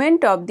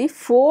movement of the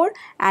 4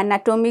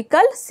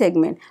 anatomical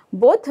segment,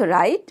 both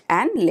right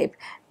and left,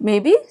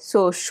 maybe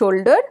so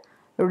shoulder,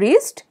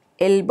 wrist,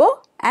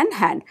 elbow and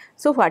hand.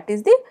 So, what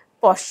is the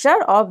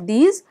posture of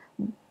these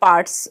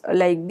parts,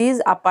 like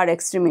these upper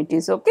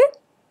extremities? Okay.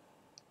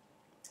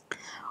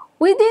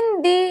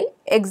 Within the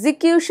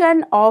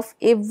execution of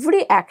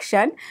every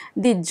action,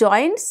 the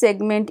joint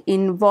segment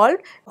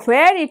involved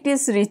where it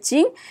is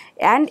reaching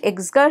an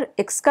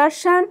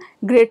excursion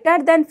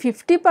greater than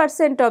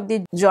 50% of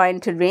the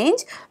joint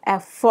range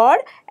for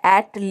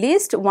at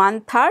least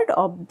 1/3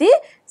 of the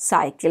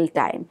cycle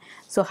time.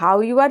 So, how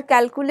you are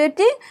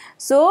calculating?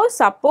 So,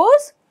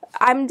 suppose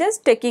I am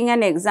just taking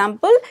an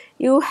example,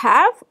 you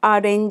have a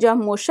range of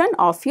motion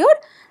of your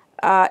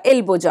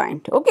elbow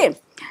joint. Okay.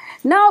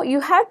 Now, you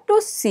have to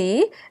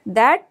see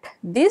that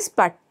this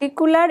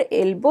particular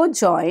elbow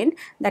joint,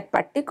 that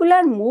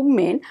particular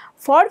movement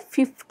for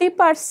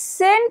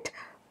 50%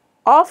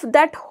 of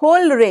that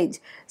whole range.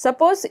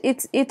 Suppose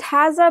it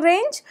has a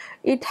range,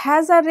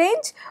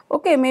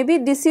 okay, maybe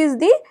this is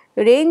the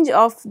range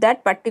of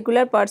that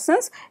particular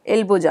person's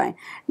elbow joint.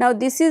 Now,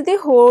 this is the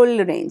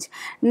whole range.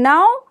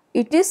 Now,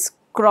 it is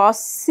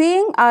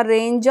crossing a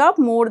range of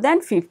more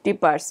than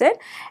 50%,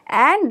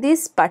 and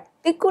this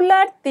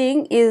particular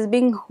thing is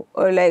being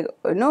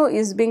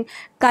is being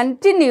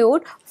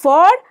continued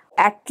for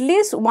at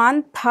least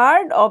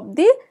 1/3 of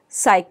the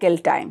cycle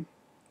time.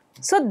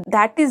 So,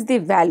 that is the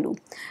value.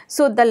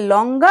 So, the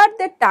longer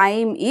the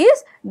time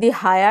is, the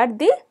higher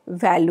the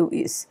value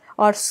is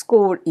or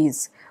score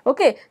is.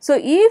 Okay. So,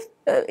 if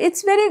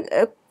it's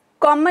very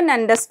common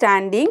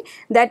understanding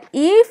that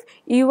if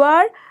you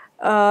are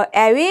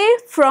away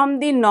from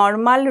the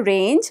normal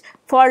range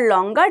for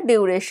longer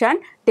duration,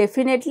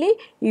 definitely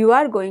you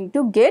are going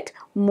to get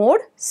more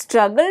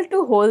struggle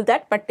to hold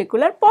that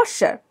particular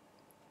posture.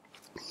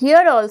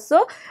 Here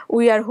also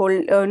we are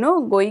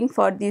going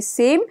for the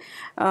same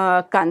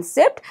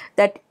concept,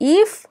 that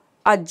if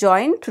a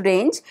joint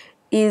range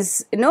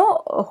is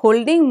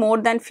holding more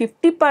than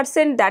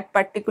 50% that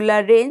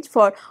particular range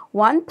for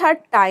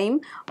 1/3 time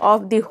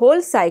of the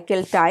whole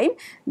cycle time,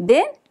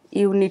 then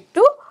you need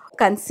to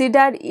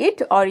consider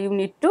it or you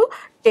need to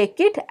take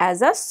it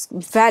as a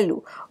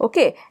value.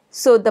 Okay.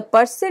 So, the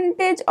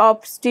percentage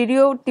of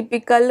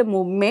stereotypical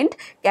movement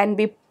can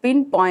be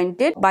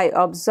pinpointed by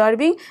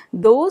observing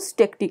those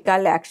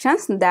technical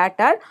actions that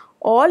are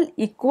all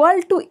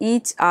equal to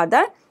each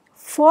other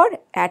for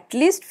at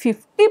least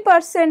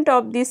 50%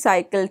 of the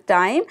cycle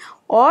time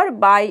or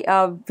by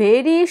a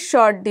very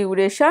short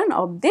duration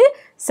of the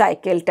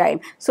cycle time.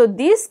 So,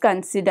 this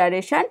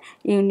consideration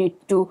you need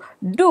to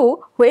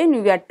do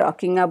when we are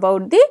talking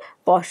about the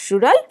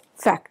postural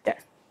factor.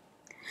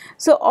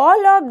 So,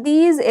 all of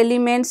these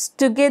elements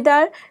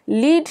together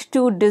lead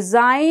to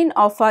design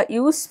of a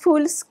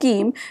useful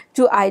scheme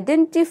to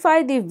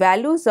identify the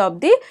values of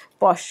the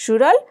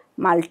postural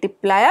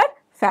multiplier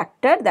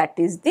factor, that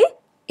is the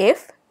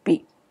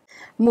FP.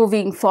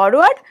 Moving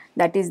forward,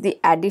 that is the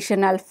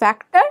additional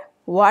factor.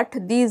 What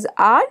these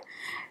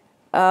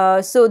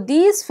are? So,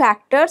 these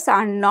factors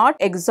are not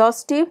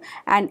exhaustive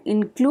and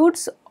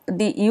includes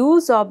the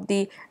use of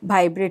the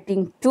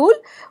vibrating tool.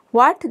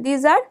 What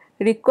these are?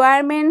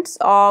 Requirements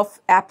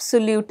of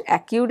absolute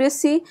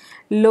accuracy,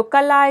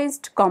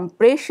 localized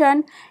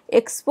compression,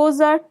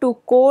 exposure to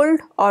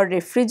cold or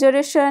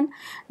refrigeration,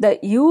 the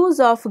use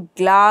of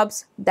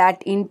gloves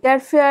that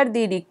interfere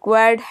the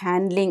required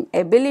handling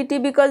ability,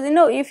 because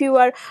if you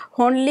are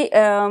only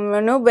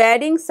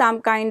wearing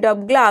some kind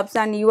of gloves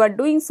and you are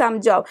doing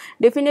some job,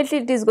 definitely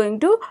it is going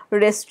to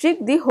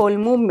restrict the whole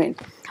movement.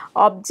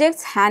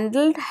 Objects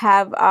handled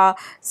have a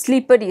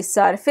slippery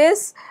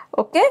surface,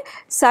 okay,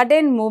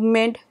 sudden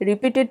movement,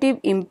 repetitive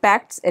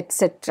impacts,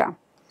 etc.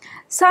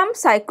 Some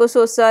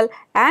psychosocial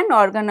and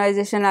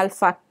organizational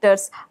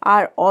factors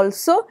are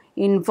also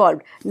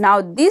involved.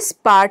 Now this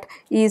part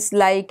is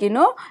like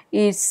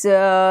it's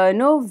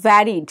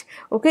varied,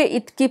 okay,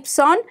 it keeps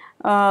on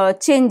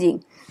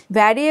changing.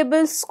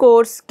 Variable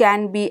scores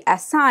can be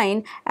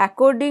assigned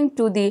according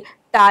to the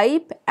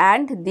type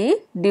and the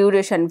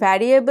duration.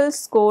 Variable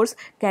scores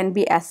can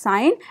be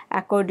assigned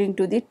according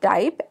to the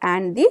type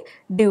and the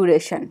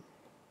duration.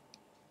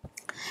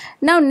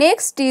 Now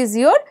next is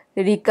your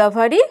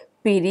recovery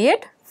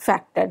period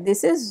factor.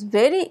 This is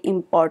very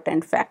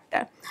important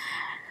factor.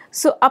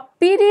 So a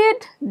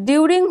period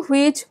during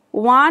which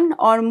one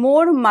or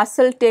more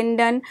muscle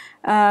tendon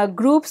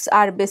groups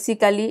are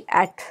basically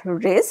at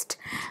rest.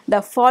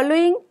 The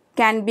following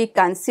can be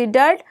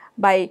considered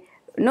by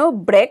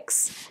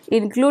breaks,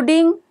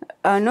 including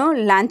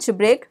lunch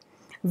break,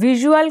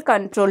 visual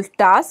control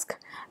task,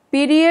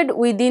 period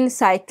within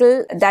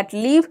cycle that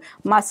leave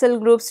muscle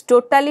groups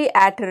totally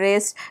at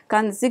rest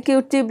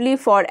consecutively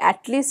for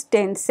at least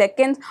 10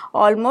 seconds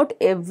almost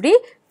every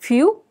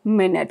few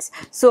minutes.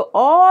 So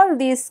all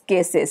these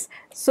cases,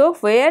 so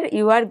where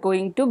you are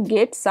going to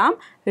get some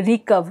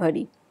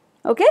recovery.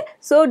 Okay,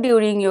 so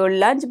during your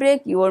lunch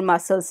break your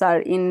muscles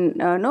are in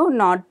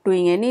not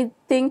doing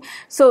anything,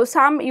 so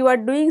you are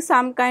doing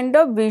some kind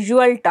of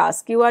visual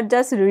task, you are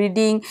just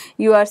reading,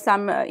 you are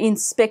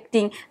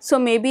inspecting, so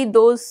maybe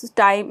those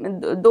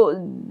time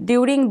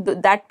during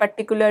that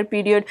particular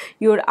period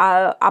your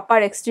upper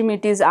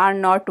extremities are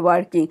not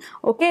working,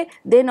 okay,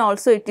 then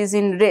also it is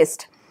in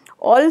rest.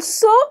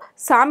 Also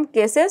some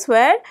cases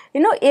where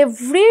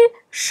every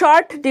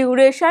short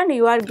duration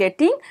you are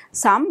getting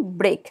some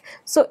break.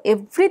 So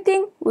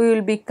everything we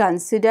will be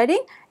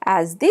considering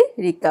as the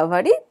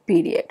recovery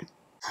period.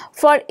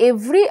 For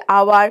every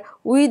hour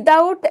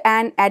without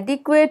an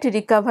adequate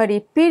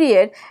recovery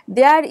period,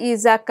 there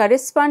is a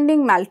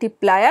corresponding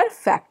multiplier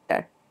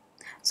factor.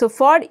 So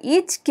for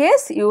each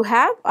case you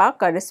have a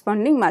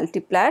corresponding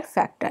multiplier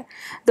factor.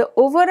 The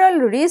overall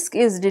risk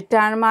is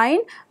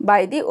determined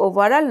by the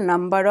overall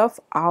number of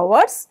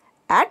hours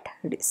at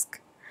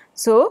risk.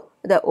 So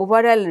the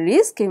overall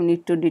risk you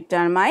need to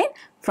determine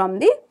from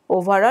the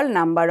overall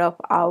number of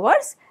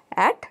hours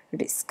at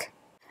risk.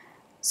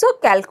 So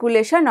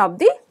calculation of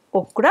the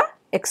OCRA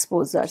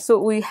exposure. So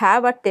we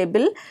have a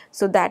table,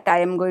 so that I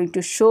am going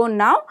to show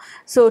now.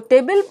 So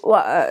table,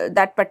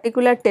 that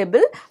particular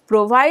table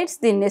provides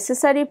the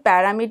necessary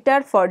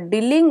parameter for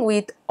dealing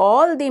with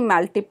all the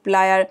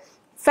multiplier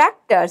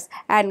factors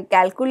and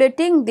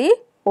calculating the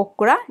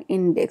OCRA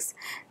index.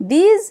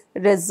 These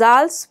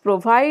results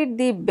provide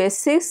the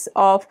basis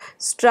of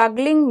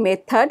struggling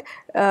method,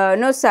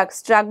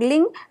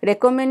 struggling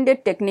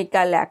recommended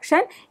technical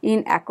action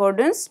in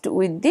accordance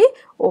with the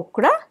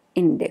OCRA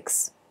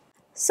index.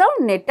 So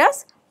let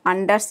us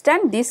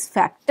understand this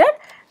factor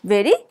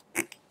very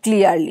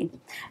clearly.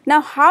 Now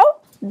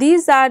how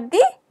these are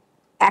the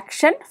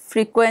action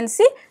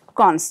frequency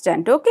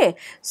constant, okay.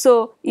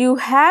 So you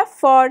have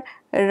for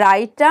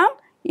right arm,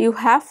 you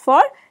have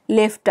for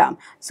left arm.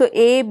 So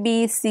A,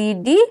 B, C,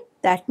 D,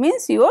 that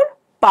means your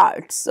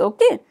parts,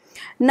 okay.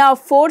 Now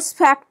force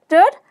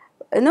factor,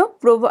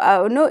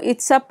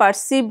 it's a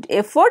perceived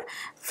effort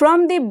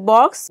from the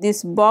box,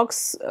 this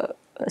box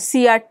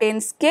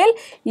CR10 scale,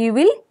 you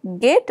will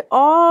get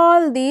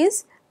all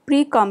these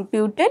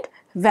pre-computed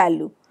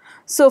value.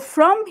 So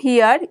from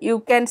here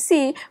you can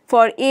see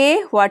for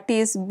A what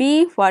is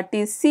B, what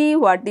is C,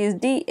 what is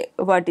D,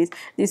 what is,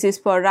 this is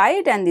for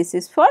right and this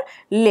is for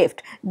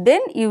left.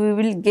 Then you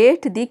will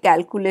get the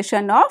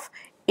calculation of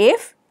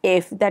F,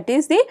 that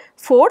is the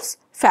force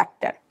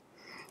factor.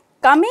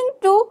 Coming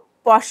to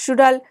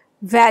postural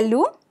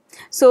value,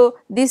 so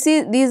these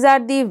are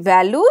the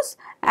values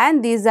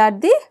and these are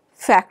the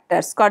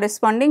factors,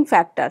 corresponding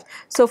factors.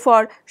 So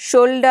for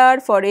shoulder,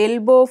 for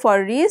elbow,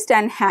 for wrist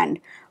and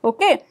hand,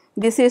 okay,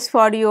 this is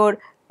for your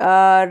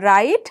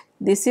right,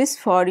 this is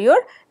for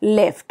your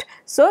left.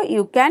 So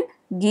you can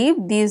give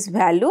this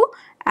value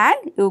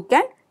and you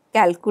can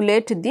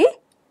calculate the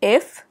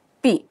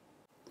FP.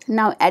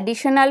 Now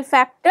additional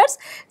factors,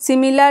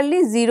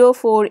 similarly 0,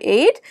 4,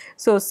 8,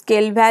 so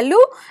scale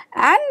value,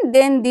 and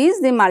then these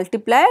the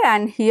multiplier,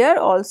 and here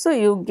also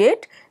you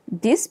get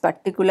this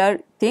particular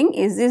thing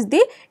is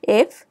the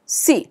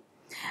FC.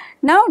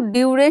 Now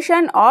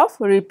duration of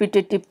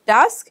repetitive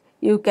task,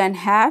 you can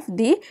have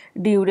the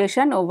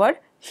duration over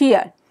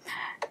here.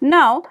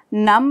 Now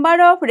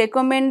number of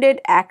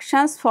recommended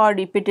actions for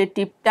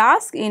repetitive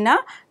task in a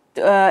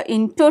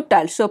in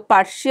total. So,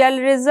 partial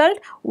result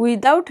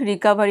without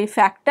recovery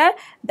factor,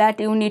 that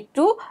you need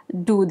to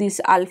do this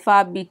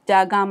alpha,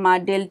 beta, gamma,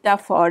 delta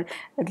for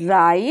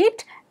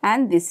right,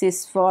 and this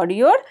is for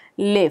your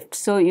left.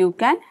 So, you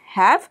can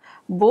have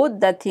both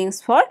the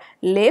things for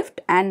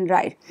left and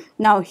right.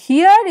 Now,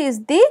 here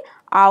is the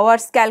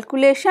hours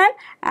calculation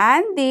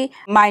and the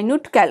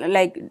minute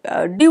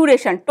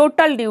duration,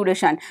 total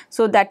duration.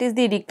 So, that is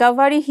the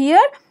recovery here,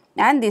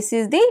 and this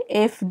is the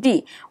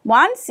FD.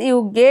 Once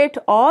you get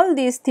all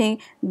these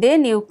things,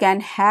 then you can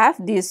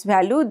have this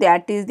value,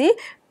 that is the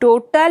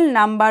total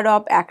number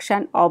of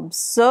action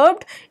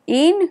observed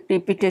in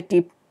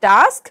repetitive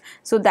task.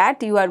 So,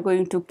 that you are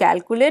going to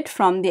calculate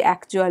from the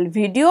actual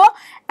video,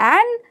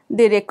 and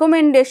the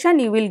recommendation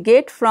you will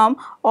get from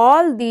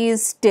all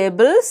these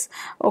tables,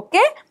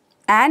 okay,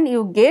 and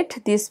you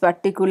get this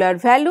particular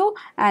value,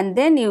 and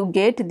then you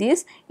get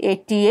this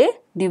ATA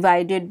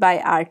divided by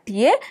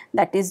RTA,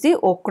 that is the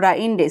OCRA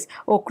index.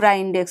 OCRA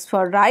index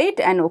for right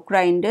and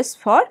OCRA index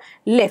for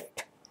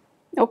left.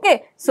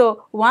 Okay.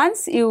 So,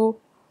 once you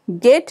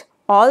get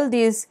all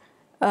these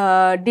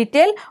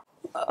detail,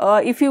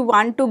 if you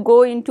want to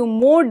go into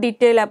more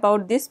detail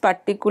about this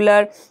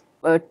particular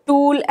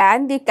tool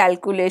and the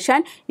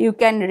calculation, you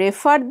can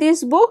refer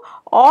this book,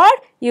 or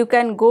you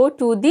can go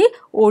to the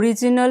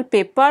original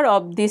paper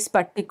of this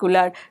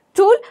particular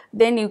tool,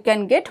 then you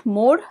can get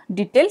more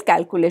detailed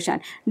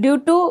calculation. Due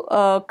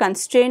to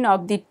constraint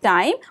of the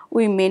time,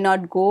 we may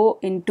not go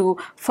into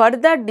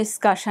further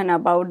discussion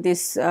about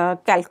this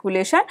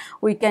calculation.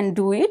 We can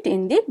do it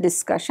in the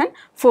discussion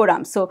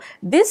forum. So,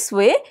 this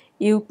way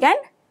you can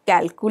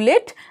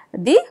calculate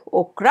the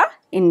OCRA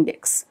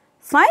index.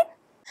 Fine.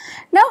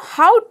 Now,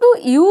 how to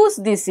use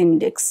this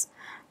index?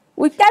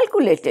 We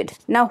calculated.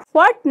 Now,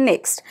 what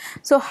next?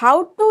 So,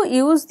 how to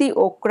use the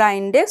OCRA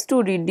index to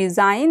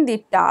redesign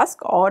the task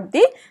or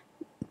the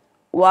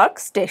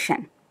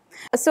workstation?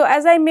 So,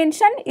 as I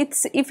mentioned,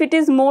 if it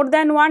is more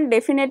than 1,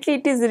 definitely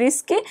it is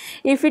risky.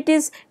 If it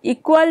is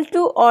equal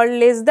to or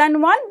less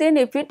than 1, then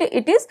if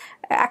it is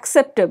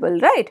acceptable,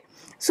 right?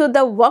 So, the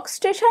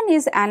workstation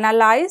is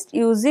analyzed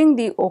using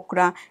the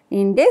OCRA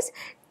index.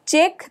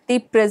 Check the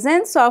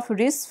presence of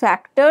risk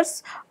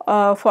factors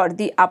for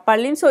the upper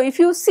limb. So, if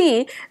you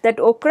see that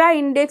OCRA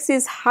index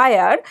is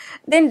higher,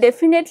 then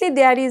definitely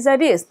there is a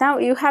risk. Now,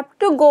 you have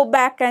to go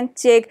back and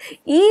check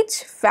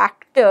each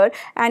factor,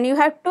 and you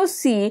have to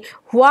see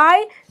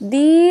why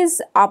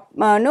these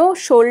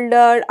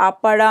shoulder,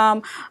 upper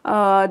arm,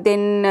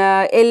 then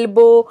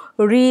elbow,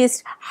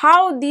 wrist,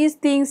 how these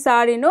things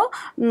are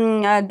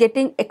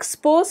getting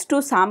exposed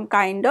to some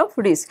kind of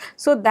risk.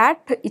 So,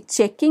 that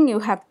checking you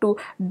have to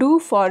do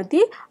for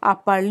the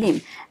upper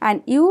limb,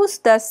 and use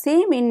the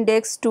same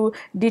index to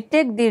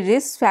detect the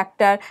risk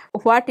factor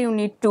what you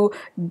need to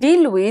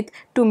deal with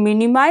to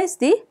minimize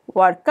the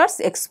workers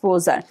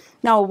exposure.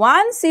 Now,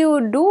 once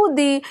you do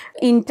the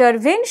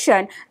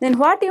intervention, then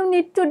what you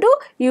need to do?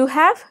 You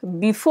have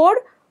before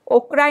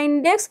OCRA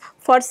index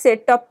for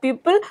set of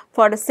people,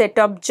 for a set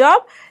of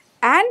job,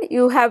 and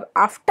you have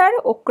after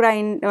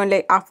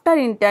OCRA after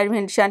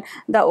intervention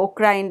the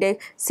OCRA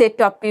index, set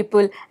of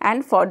people,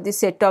 and for the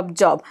set of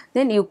job.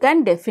 Then you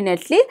can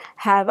definitely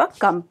have a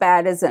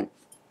comparison.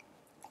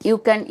 You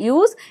can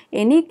use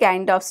any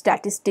kind of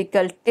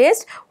statistical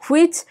test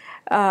which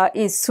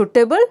is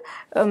suitable.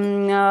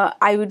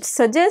 I would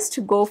suggest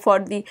go for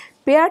the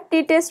pair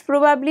t-test.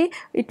 Probably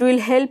it will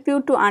help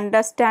you to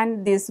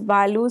understand these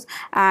values,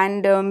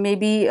 and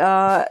maybe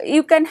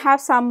you can have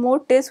some more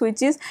tests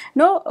which is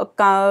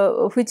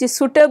which is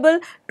suitable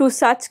to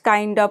such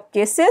kind of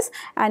cases,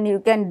 and you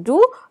can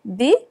do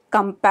the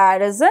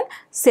comparison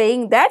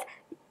saying that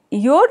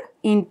your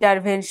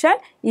intervention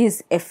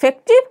is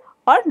effective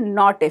or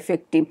not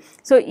effective.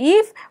 So,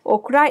 if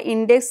OCRA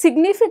index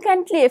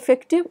significantly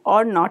effective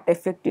or not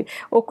effective,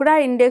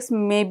 OCRA index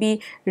may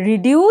be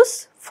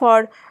reduced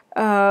for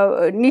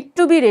need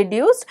to be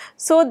reduced,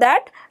 so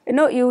that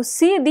you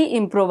see the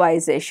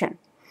improvisation.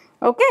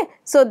 Okay.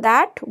 So,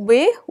 that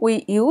way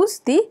we use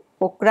the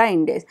OCRA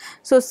index.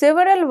 So,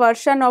 several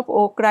versions of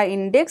OCRA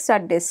index are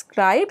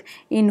described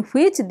in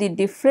which the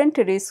different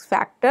risk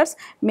factors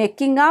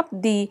making up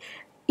the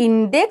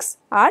index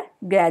are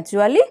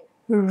gradually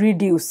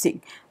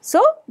reducing.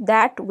 So,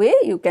 that way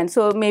you can,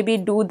 so maybe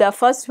do the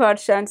first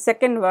version,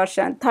 second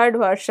version, third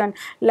version,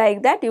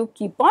 like that you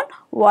keep on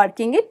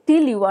working it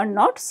till you are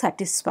not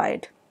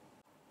satisfied.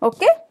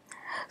 Okay.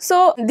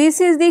 So, this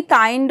is the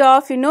kind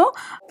of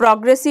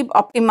progressive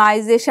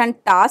optimization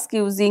task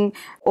using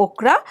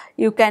OCRA.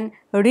 You can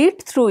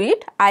read through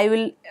it. I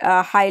will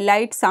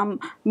highlight some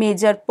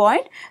major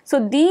point.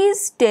 So,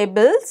 these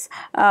tables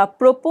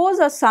propose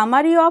a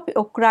summary of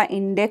OCRA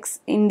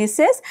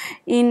indices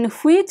in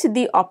which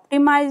the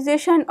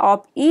optimization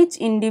of each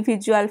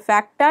individual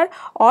factor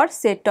or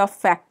set of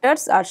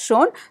factors are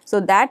shown,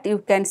 so that you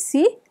can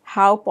see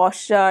how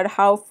posture,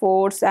 how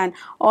force, and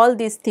all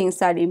these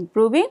things are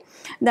improving.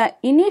 The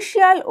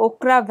initial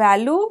OCRA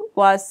value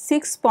was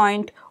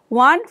 6.1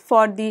 1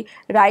 for the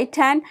right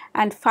hand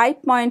and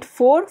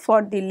 5.4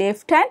 for the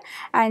left hand,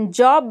 and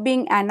job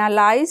being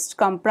analyzed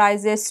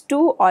comprises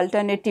two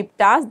alternative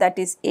tasks, that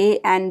is A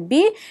and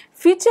B,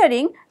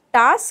 featuring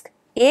task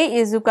A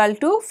is equal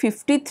to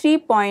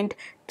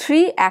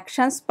 53.3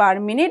 actions per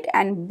minute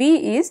and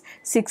B is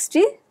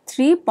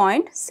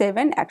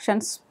 63.7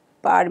 actions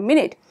per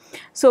minute.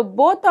 So,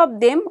 both of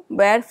them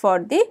were for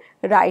the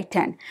right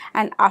hand,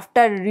 and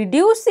after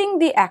reducing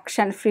the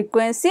action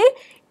frequency,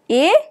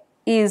 A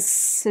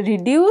is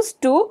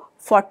reduced to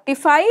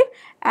 45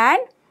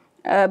 and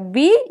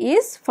B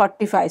is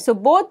 45. So,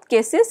 both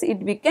cases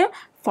it became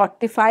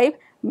 45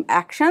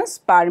 actions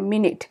per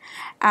minute,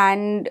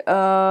 and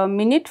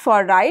minute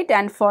for right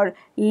and for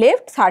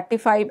left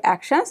 35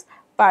 actions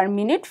per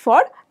minute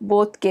for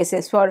both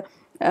cases, for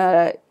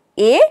A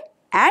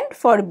and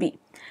for B.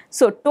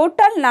 So,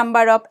 total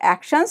number of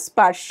actions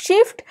per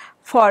shift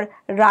for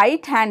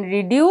right hand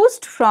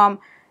reduced from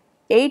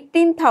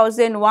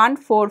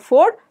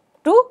 18,144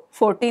 to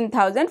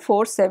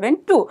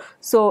 14,472.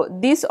 So,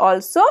 this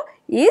also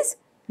is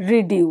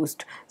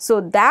reduced. So,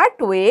 that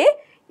way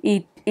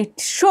it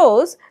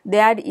shows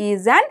there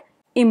is an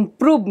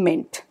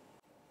improvement.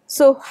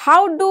 So,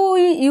 how do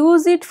we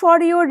use it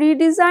for your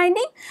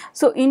redesigning?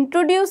 So,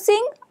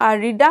 introducing a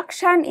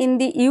reduction in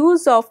the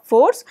use of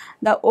force,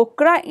 the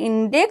OCRA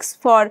index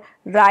for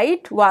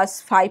right was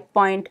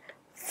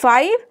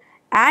 5.5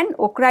 and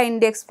OCRA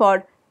index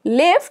for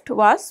left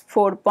was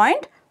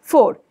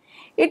 4.4.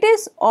 It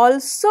is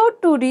also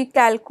to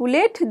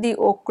recalculate the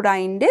OCRA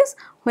index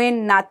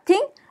when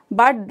nothing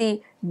but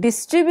the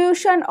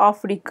distribution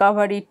of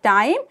recovery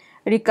time,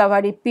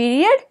 recovery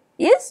period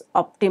is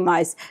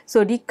optimized.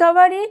 So,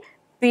 recovery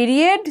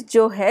period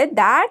जो है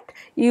that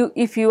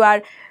if you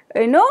are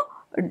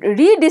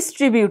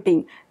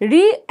redistributing,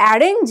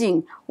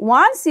 rearranging,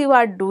 once you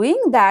are doing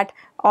that,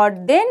 or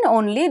then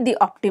only the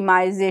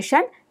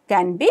optimization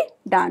can be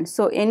done.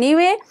 So,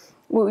 anyway,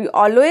 we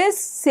always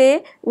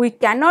say we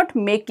cannot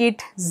make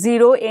it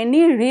 0,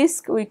 any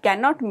risk we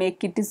cannot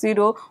make it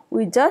 0,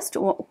 we just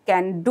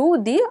can do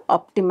the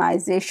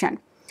optimization.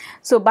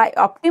 So, by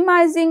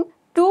optimizing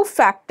two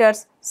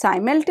factors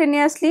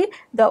simultaneously,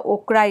 the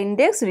OCRA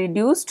index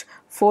reduced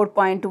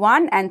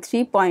 4.1 and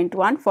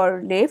 3.1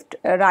 for left,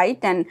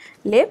 right and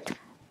left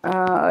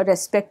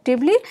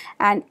respectively,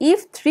 and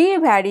if three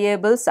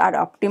variables are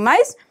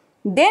optimized,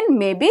 then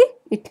maybe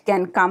it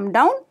can come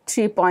down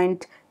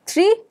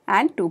 3.3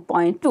 and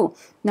 2.2.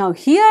 Now,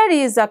 here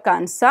is a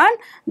concern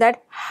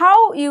that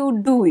how you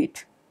do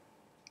it.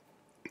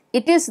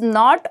 It is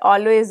not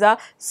always a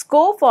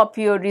scope of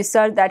your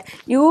research that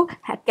you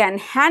can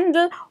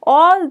handle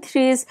all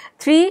three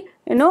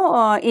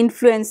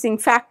influencing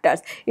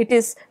factors. It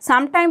is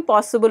sometimes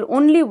possible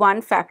only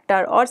one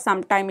factor, or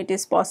sometimes it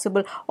is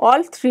possible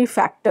all three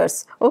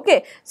factors.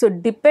 Okay. So,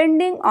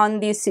 depending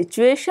on the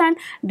situation,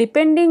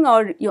 depending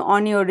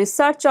on your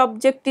research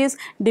objectives,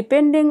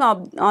 depending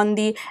on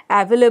the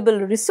available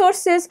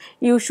resources,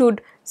 you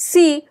should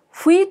see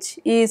which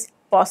is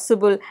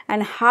possible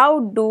and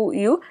how do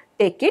you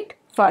take it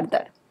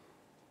further.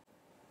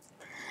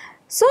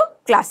 So,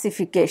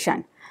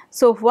 classification.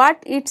 So,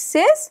 what it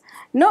says?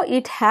 No,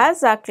 it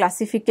has a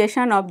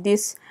classification of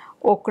this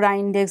OCRA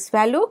index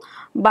value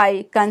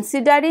by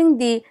considering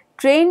the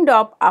trend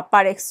of upper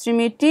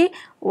extremity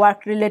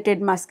work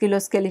related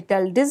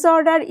musculoskeletal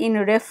disorder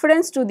in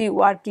reference to the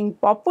working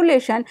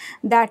population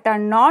that are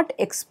not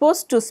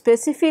exposed to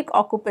specific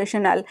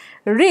occupational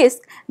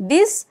risk.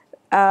 This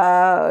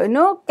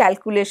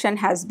calculation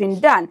has been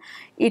done.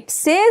 It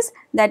says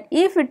that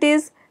if it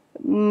is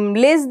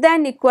less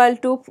than equal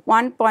to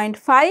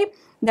 1.5,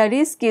 the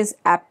risk is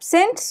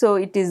absent, so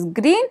it is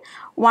green.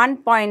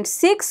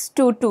 1.6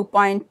 to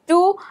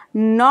 2.2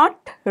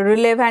 not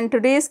relevant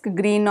risk,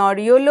 green or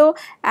yellow,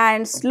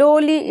 and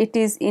slowly it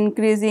is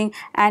increasing,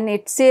 and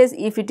it says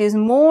if it is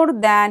more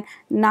than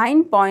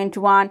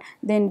 9.1,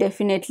 then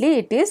definitely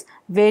it is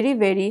very,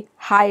 very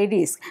high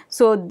risk.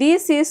 So,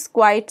 this is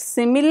quite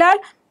similar,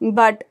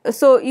 but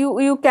so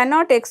you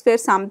cannot expect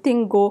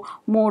something go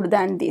more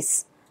than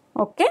this.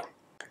 Okay.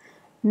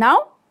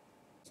 Now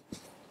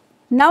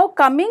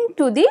coming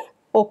to the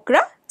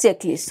OCRA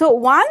checklist. So,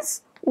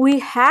 once we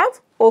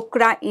have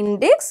OCRA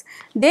index,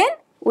 then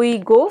we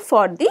go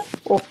for the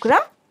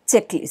OCRA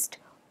checklist.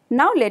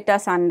 Now, let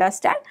us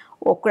understand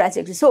OCRA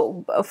checklist.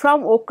 So,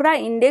 from OCRA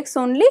index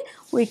only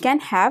we can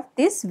have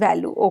this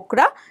value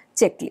OCRA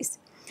checklist.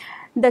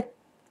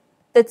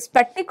 This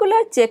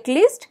particular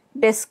checklist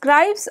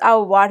describes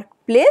a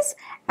workplace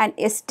and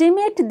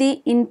estimate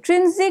the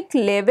intrinsic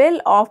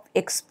level of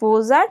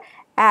exposure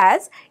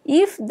as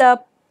if the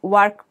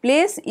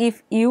workplace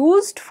if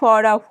used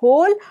for a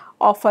whole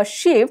of a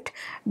shift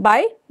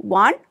by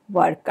one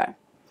worker.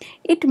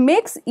 It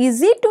makes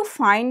easy to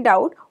find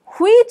out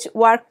which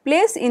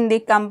workplace in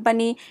the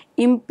company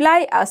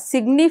imply a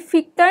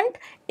significant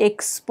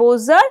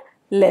exposure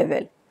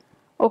level.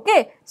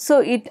 Okay. So,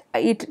 it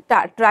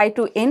try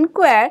to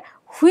inquire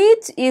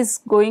which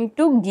is going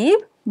to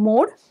give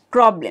more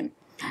problem.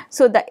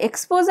 So, the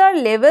exposure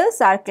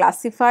levels are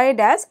classified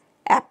as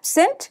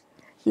absent,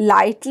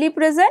 lightly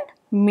present,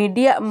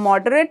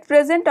 moderate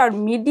present or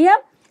medium,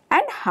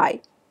 and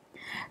high.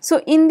 So,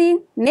 in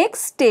the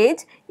next stage,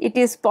 it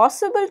is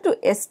possible to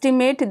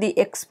estimate the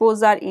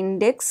exposure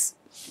index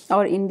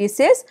or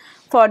indices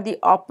for the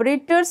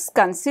operators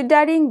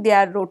considering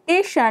their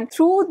rotation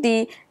through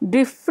the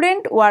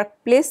different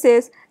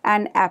workplaces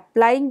and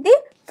applying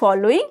the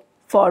following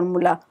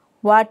formula.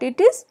 What it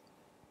is?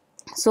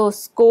 So,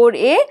 score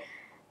A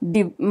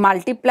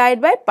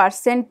multiplied by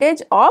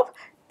percentage of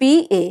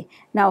PA.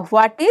 Now,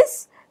 what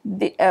is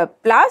the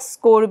plus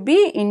score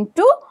B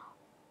into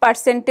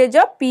percentage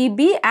of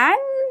PB and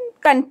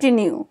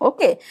continue.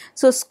 Okay.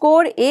 So,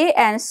 score A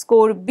and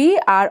score B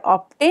are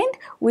obtained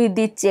with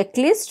the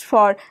checklist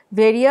for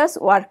various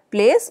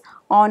workplace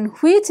on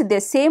which the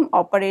same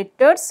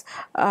operators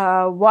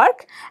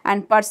work,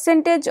 and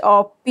percentage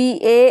of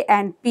PA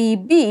and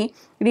PB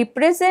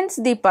represents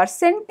the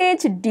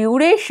percentage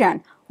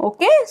duration.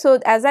 Okay. So,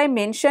 as I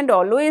mentioned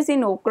always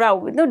in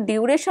OCRA, the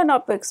duration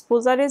of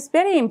exposure is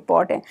very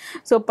important.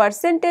 So,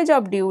 percentage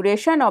of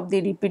duration of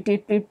the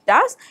repetitive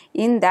task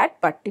in that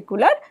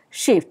particular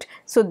shift.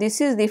 So, this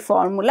is the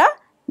formula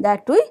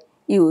that we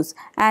use,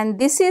 and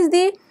this is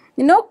the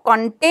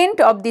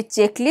content of the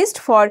checklist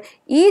for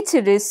each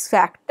risk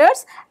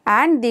factors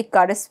and the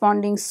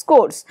corresponding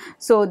scores.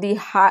 So, the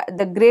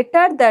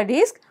greater the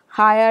risk,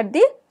 higher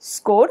the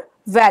score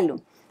value.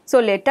 So,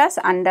 let us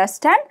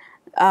understand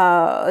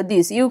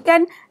this. You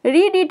can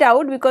read it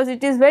out because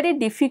it is very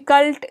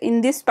difficult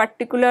in this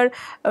particular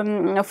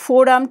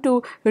forum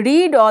to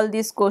read all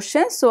these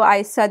questions. So,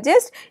 I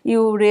suggest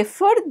you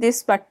refer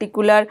this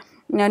particular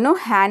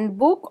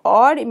handbook,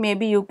 or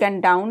maybe you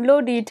can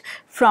download it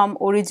from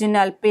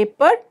original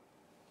paper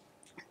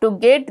to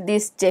get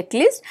this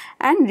checklist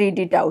and read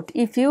it out.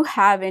 If you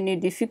have any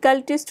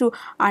difficulties to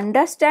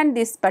understand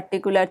this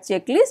particular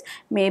checklist,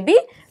 maybe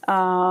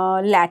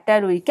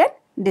later we can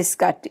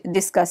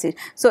discuss it.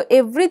 So,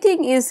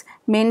 everything is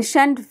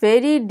mentioned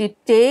very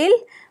detailed,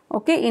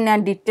 okay, in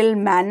a detailed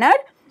manner.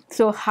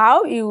 So,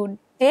 how you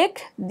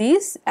take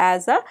this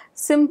as a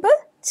simple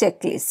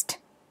checklist.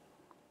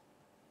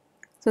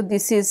 So,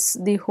 this is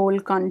the whole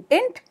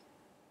content.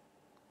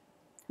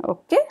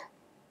 Okay.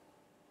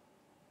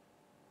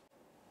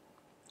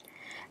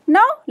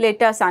 Now,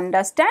 let us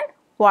understand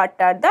what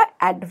are the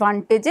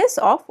advantages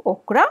of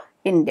OCRA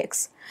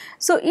index.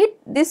 So,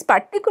 this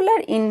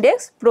particular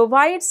index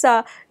provides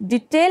a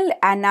detailed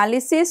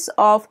analysis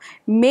of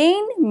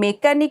main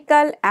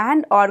mechanical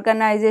and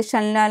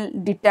organizational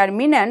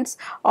determinants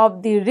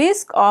of the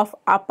risk of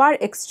upper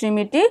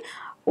extremity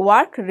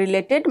work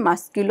related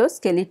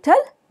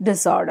musculoskeletal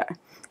disorder.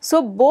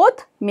 So,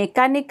 both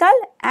mechanical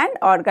and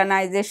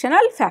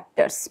organizational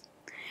factors.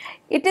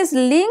 It is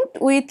linked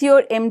with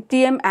your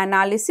MTM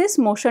analysis,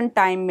 motion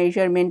time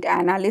measurement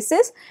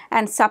analysis,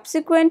 and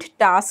subsequent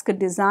task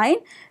design.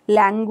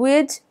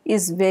 Language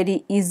is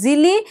very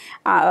easily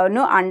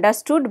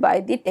understood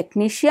by the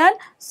technician.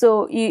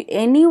 So,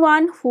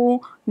 anyone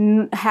who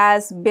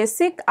has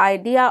basic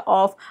idea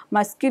of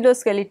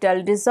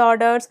musculoskeletal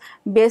disorders,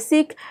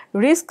 basic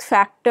risk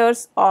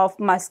factors of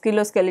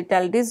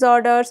musculoskeletal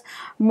disorders,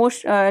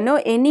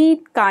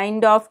 any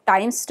kind of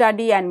time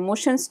study and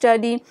motion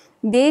study,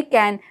 they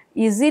can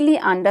easily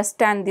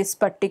understand this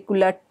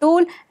particular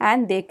tool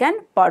and they can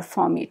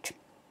perform it.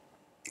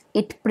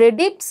 It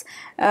predicts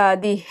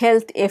the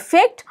health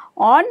effect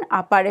on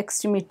upper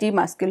extremity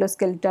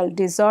musculoskeletal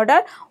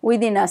disorder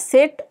within a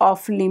set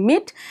of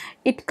limit.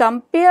 It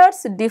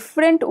compares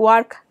different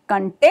work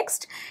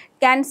context,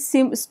 can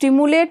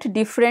stimulate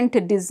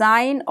different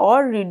design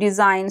or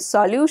redesign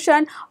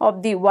solution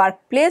of the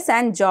workplace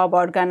and job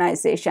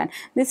organization.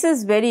 This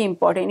is very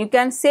important. You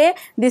can say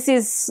this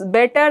is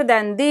better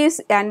than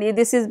this and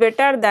this is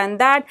better than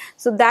that.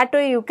 So, that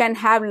way you can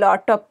have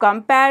lot of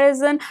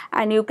comparison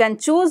and you can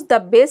choose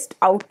the best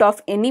out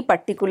of any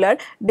particular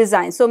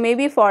design. So,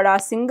 maybe for a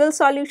single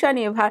solution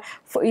you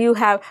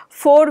have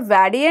four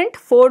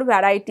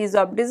varieties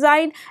of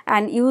design,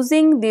 and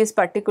using this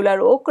particular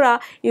OCRA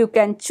you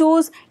can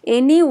choose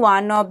any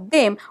one of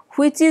them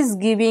which is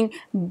giving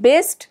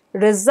best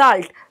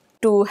result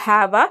to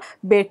have a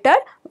better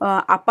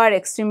upper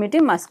extremity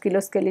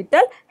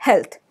musculoskeletal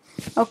health.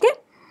 Okay.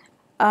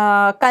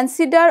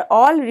 Consider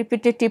all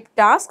repetitive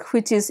tasks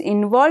which is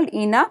involved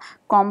in a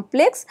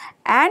complex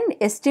and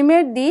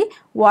estimate the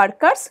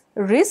worker's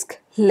risk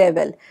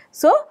level.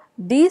 So,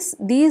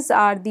 these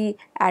are the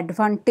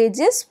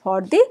advantages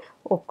for the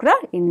OCRA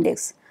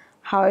index.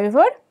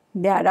 However,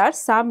 there are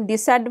some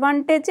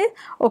disadvantages.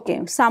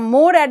 Okay, some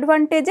more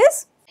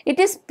advantages. It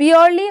is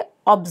purely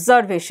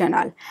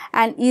observational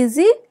and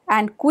easy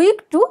and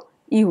quick to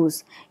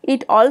use.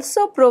 It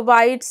also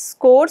provides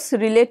scores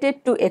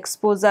related to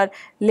exposure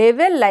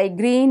level like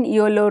green,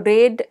 yellow,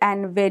 red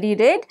and very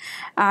red,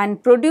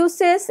 and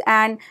produces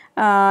an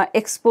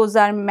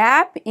exposure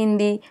map in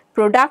the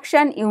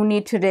production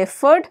unit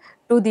referred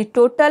to the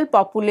total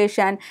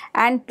population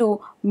and to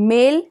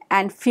male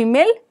and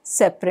female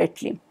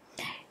separately.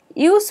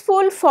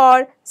 Useful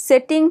for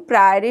setting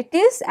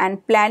priorities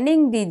and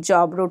planning the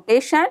job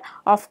rotation.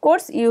 Of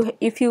course,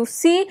 if you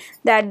see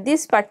that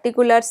this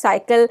particular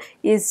cycle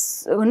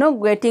is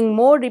getting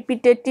more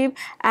repetitive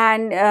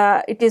and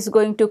it is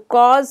going to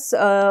cause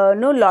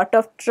lot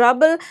of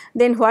trouble,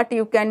 then what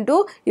you can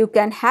do, you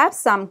can have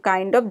some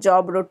kind of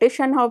job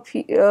rotation of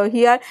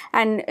here,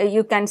 and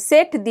you can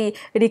set the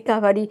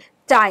recovery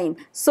time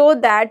so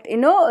that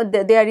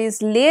there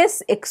is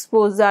less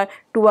exposure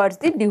towards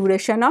the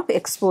duration of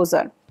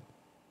exposure.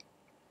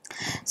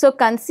 So,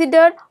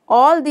 consider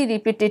all the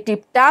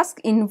repetitive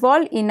tasks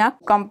involved in a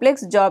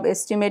complex job,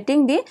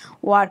 estimating the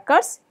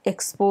worker's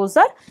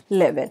exposure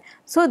level.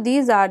 So,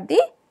 these are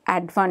the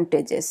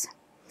advantages.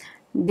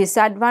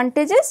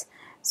 Disadvantages,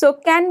 so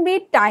can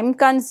be time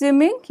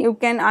consuming. You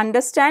can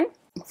understand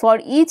for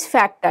each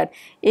factor,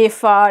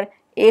 FR,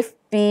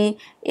 FP,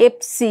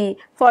 FC,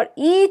 for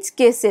each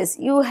cases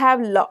you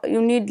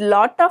need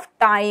lot of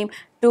time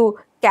to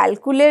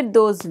calculate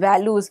those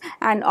values,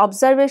 and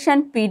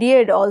observation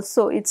period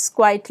also it's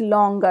quite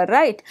longer,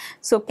 right?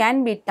 So,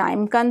 can be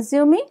time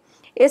consuming,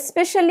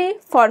 especially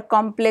for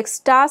complex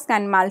task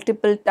and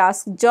multiple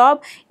task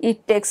job.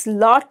 It takes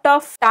lot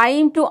of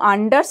time to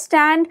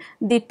understand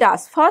the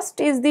task.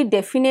 First is the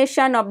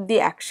definition of the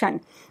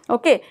action.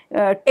 Okay,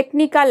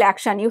 technical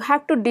action, you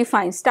have to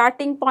define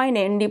starting point,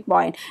 ending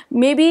point,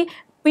 maybe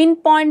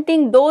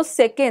pinpointing those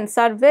seconds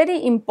are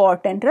very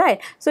important, right?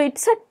 So,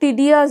 it's a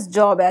tedious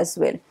job as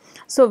well.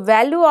 So,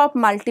 value of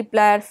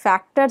multiplier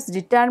factors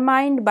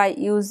determined by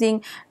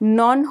using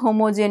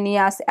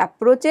non-homogeneous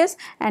approaches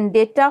and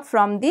data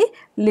from the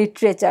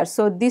literature.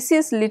 So, this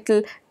is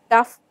little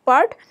tough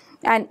part,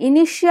 and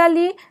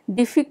initially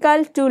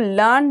difficult to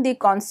learn the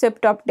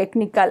concept of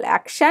technical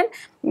action.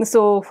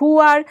 So, who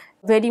are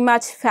very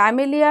much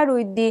familiar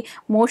with the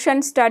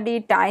motion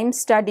study, time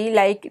study,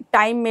 like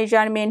time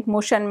measurement,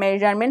 motion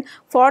measurement,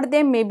 for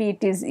them maybe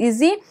it is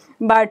easy,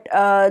 but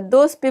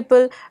those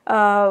people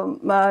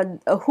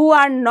who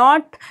are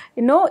not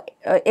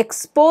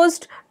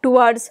exposed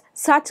towards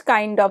such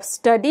kind of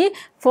study,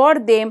 for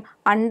them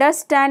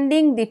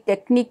understanding the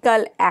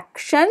technical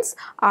actions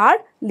are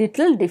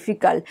little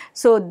difficult.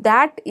 So,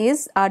 that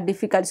is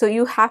difficult. So,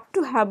 you have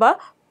to have a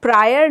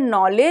prior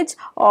knowledge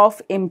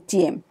of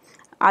MTM,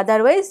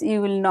 otherwise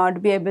you will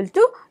not be able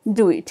to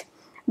do it.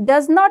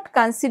 Does not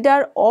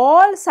consider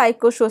all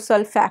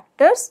psychosocial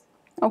factors.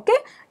 Okay,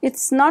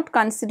 it's not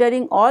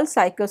considering all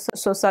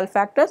psychosocial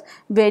factors,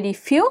 very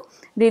few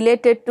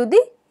related to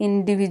the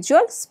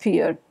individual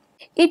sphere.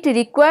 It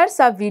requires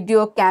a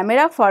video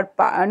camera for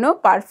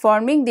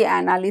performing the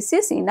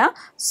analysis in a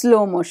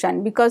slow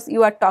motion, because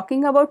you are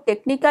talking about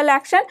technical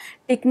action.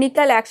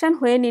 Technical action,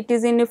 when it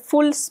is in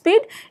full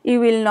speed,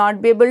 you will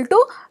not be able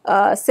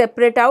to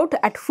separate out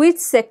at which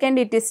second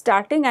it is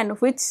starting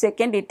and which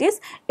second it is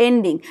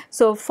ending.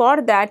 So,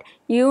 for that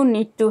you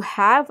need to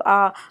have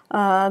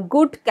a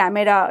good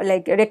camera,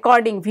 like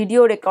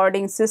video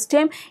recording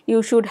system.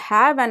 You should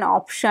have an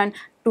option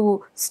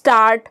to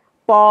start,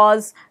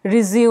 pause,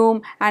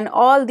 resume, and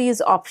all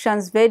these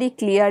options very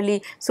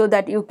clearly, so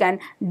that you can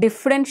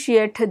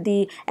differentiate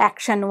the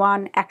action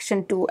 1,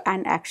 action 2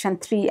 and action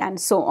 3 and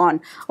so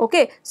on.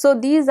 Okay, so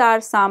these are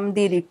some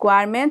the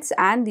requirements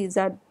and these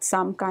are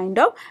some kind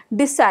of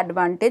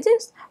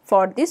disadvantages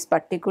for this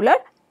particular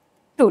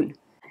tool.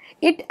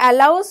 It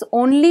allows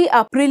only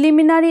a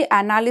preliminary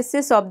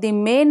analysis of the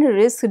main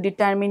risk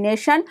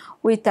determination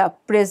with a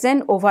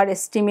present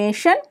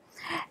overestimation,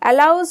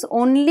 allows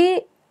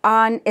only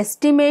an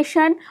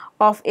estimation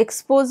of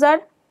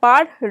exposure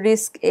per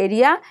risk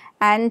area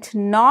and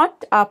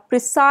not a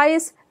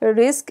precise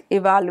risk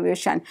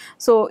evaluation.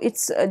 So,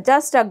 it's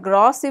just a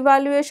gross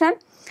evaluation.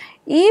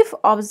 If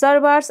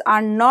observers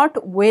are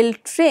not well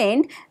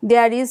trained,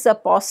 there is a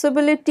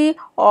possibility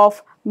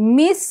of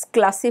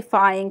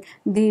misclassifying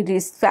the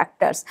risk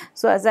factors.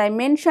 So, as I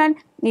mentioned,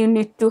 you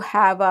need to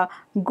have a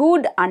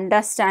good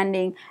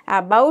understanding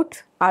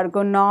about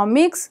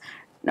ergonomics,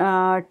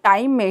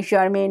 time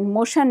measurement,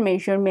 motion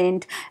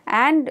measurement,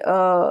 and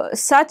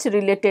such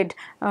related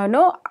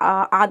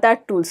other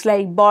tools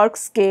like Borg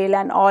scale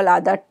and all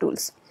other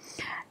tools.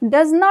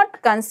 Does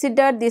not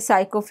consider the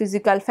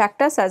psychophysical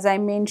factors, as I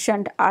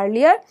mentioned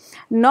earlier,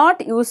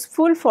 not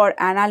useful for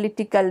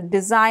analytical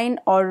design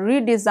or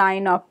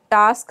redesign of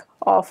tasks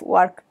of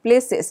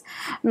workplaces.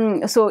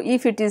 So,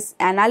 if it is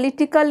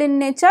analytical in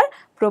nature,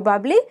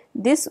 probably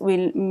this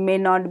may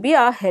not be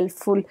a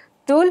helpful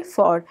tool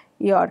for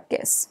your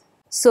case.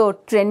 So,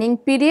 training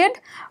period,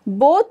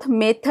 both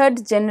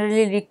methods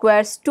generally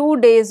requires 2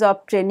 days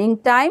of training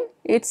time.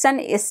 It's an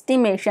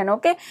estimation,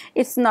 okay,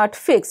 it's not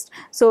fixed.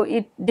 So,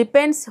 it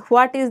depends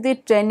what is the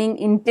training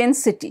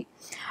intensity.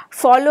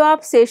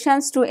 follow-up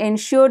sessions to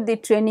ensure the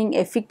training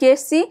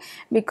efficacy,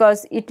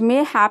 because it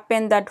may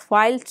happen that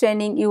while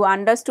training you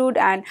understood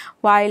and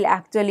while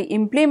actually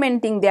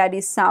implementing there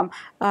is some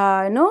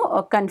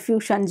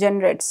confusion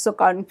generates, so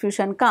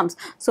confusion comes.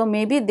 So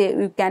maybe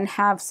you can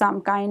have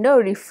some kind of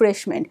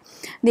refreshment.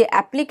 The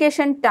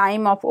application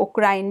time of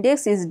OCRA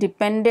index is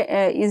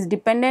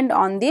dependent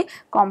on the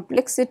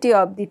complexity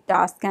of the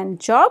task and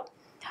job,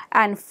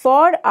 and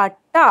for a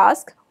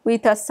task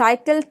with a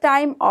cycle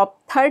time of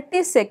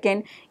 30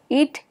 seconds,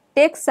 it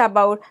takes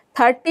about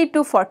 30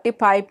 to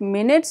 45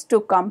 minutes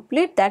to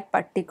complete that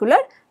particular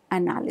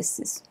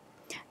analysis.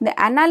 The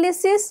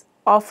analysis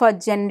of a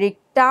generic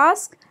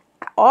task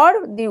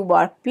or the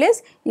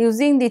workplace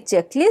using the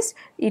checklist,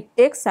 it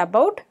takes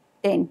about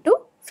 10 to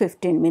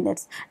 15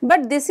 minutes.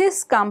 But this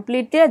is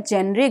completely a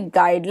generic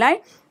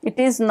guideline, it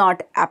is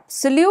not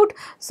absolute.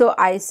 So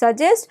I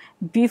suggest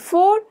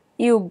before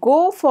you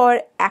go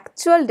for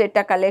actual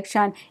data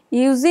collection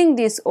using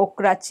this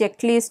OCRA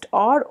checklist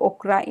or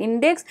OCRA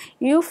index,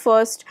 you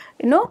first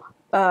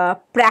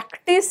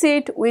practice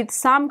it with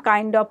some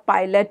kind of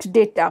pilot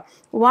data.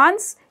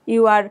 Once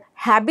you are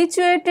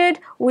habituated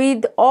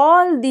with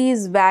all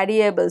these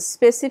variables,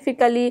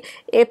 specifically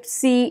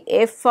FC,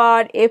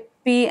 FR,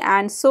 FP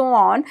and so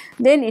on,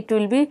 then it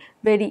will be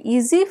very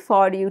easy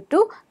for you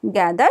to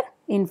gather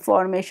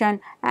information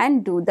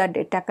and do the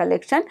data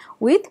collection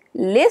with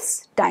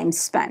less time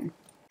span.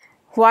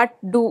 What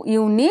do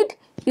you need?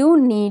 You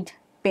need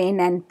pen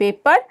and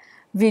paper,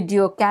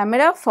 video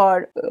camera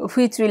for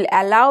which will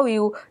allow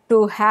you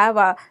to have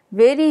a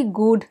very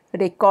good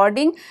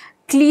recording,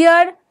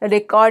 clear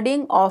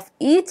recording of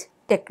each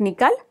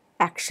technical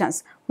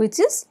actions, which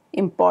is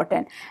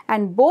important,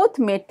 and both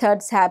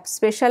methods have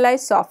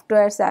specialized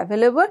softwares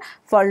available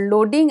for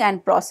loading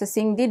and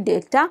processing the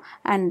data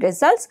and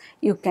results.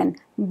 You can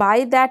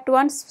buy that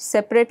one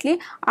separately.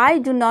 I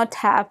do not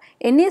have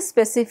any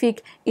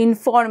specific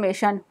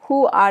information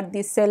who are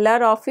the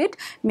seller of it.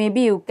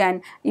 Maybe you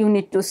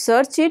need to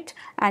search it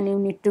and you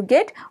need to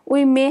get.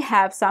 We may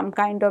have some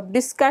kind of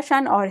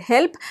discussion or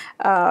help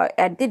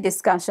at the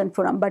discussion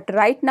forum, but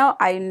right now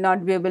I will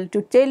not be able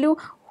to tell you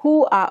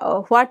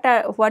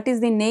what is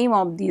the name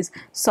of these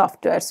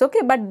softwares, okay,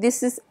 but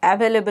this is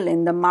available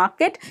in the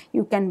market.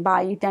 You can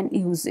buy it and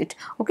use it,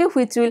 okay,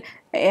 which will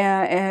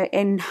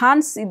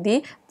enhance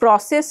the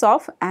process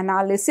of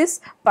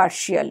analysis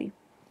partially.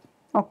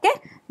 Okay,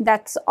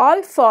 that's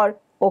all for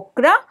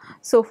OCRA.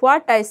 So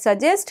what I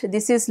suggest,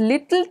 this is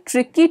little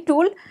tricky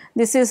tool,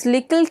 this is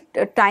little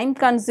time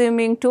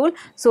consuming tool,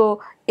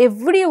 so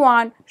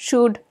everyone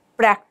should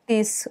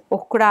practice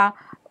OCRA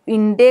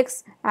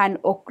index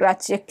and OCRA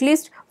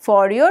checklist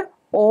for your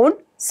own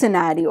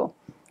scenario,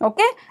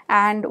 okay.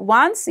 And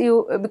once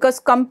you, because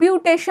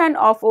computation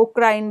of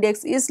OCRA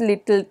index is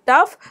little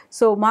tough,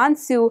 so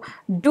once you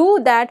do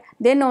that,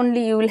 then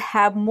only you will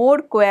have more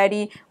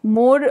query,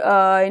 more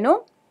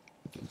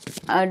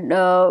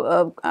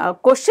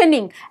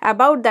questioning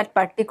about that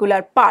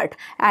particular part,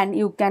 and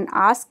you can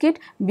ask it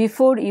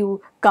before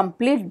you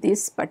complete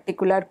this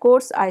particular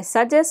course. I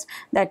suggest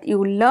that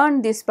you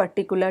learn this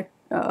particular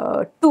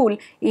tool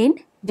in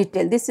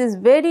detail. This is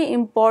very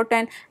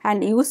important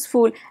and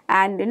useful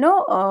and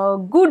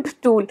good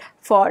tool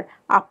for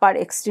upper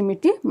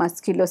extremity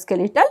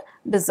musculoskeletal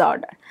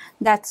disorder.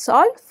 That's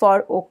all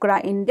for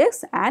OCRA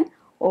index and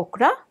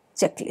OCRA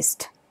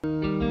checklist.